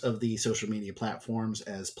most of the social media platforms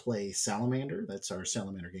as Play Salamander. That's our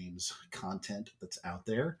Salamander Games content that's out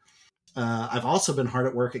there. I've also been hard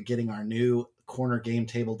at work at getting our new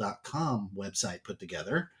cornergametable.com website put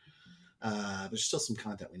together. There's still some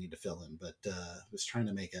content we need to fill in, but I was trying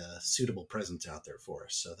to make a suitable presence out there for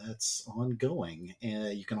us. So that's ongoing.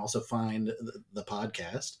 You can also find the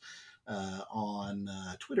podcast on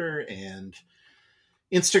Twitter and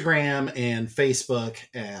Instagram and Facebook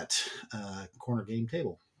at Corner Game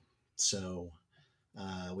Table. So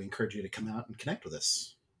we encourage you to come out and connect with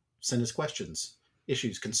us. Send us questions,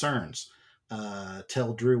 issues, concerns.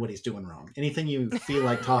 Tell Drew what he's doing wrong. Anything you feel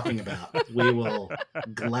like talking about, we will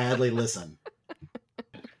gladly listen.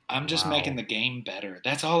 I'm just making the game better.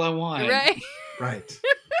 That's all I want. Right. Right.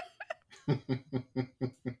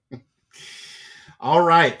 All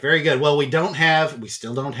right, very good. Well, we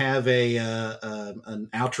still don't have an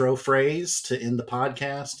outro phrase to end the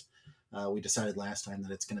podcast. We decided last time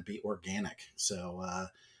that it's going to be organic, so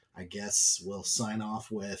I guess we'll sign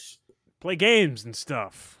off with play games and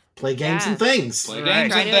stuff. Play games and things. Play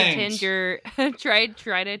games and things. Try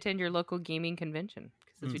to attend your local gaming convention.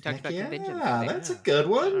 Since we talked about conventions. Yeah, that's a good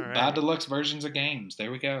one. Right. Buy deluxe versions of games.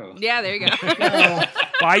 There we go. Yeah, there you go.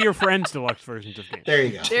 Buy your friends deluxe versions of games. There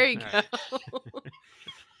you go. There you go.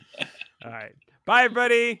 All right. Bye,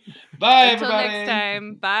 everybody. Bye, Until everybody. next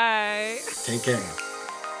time. Bye. Take care.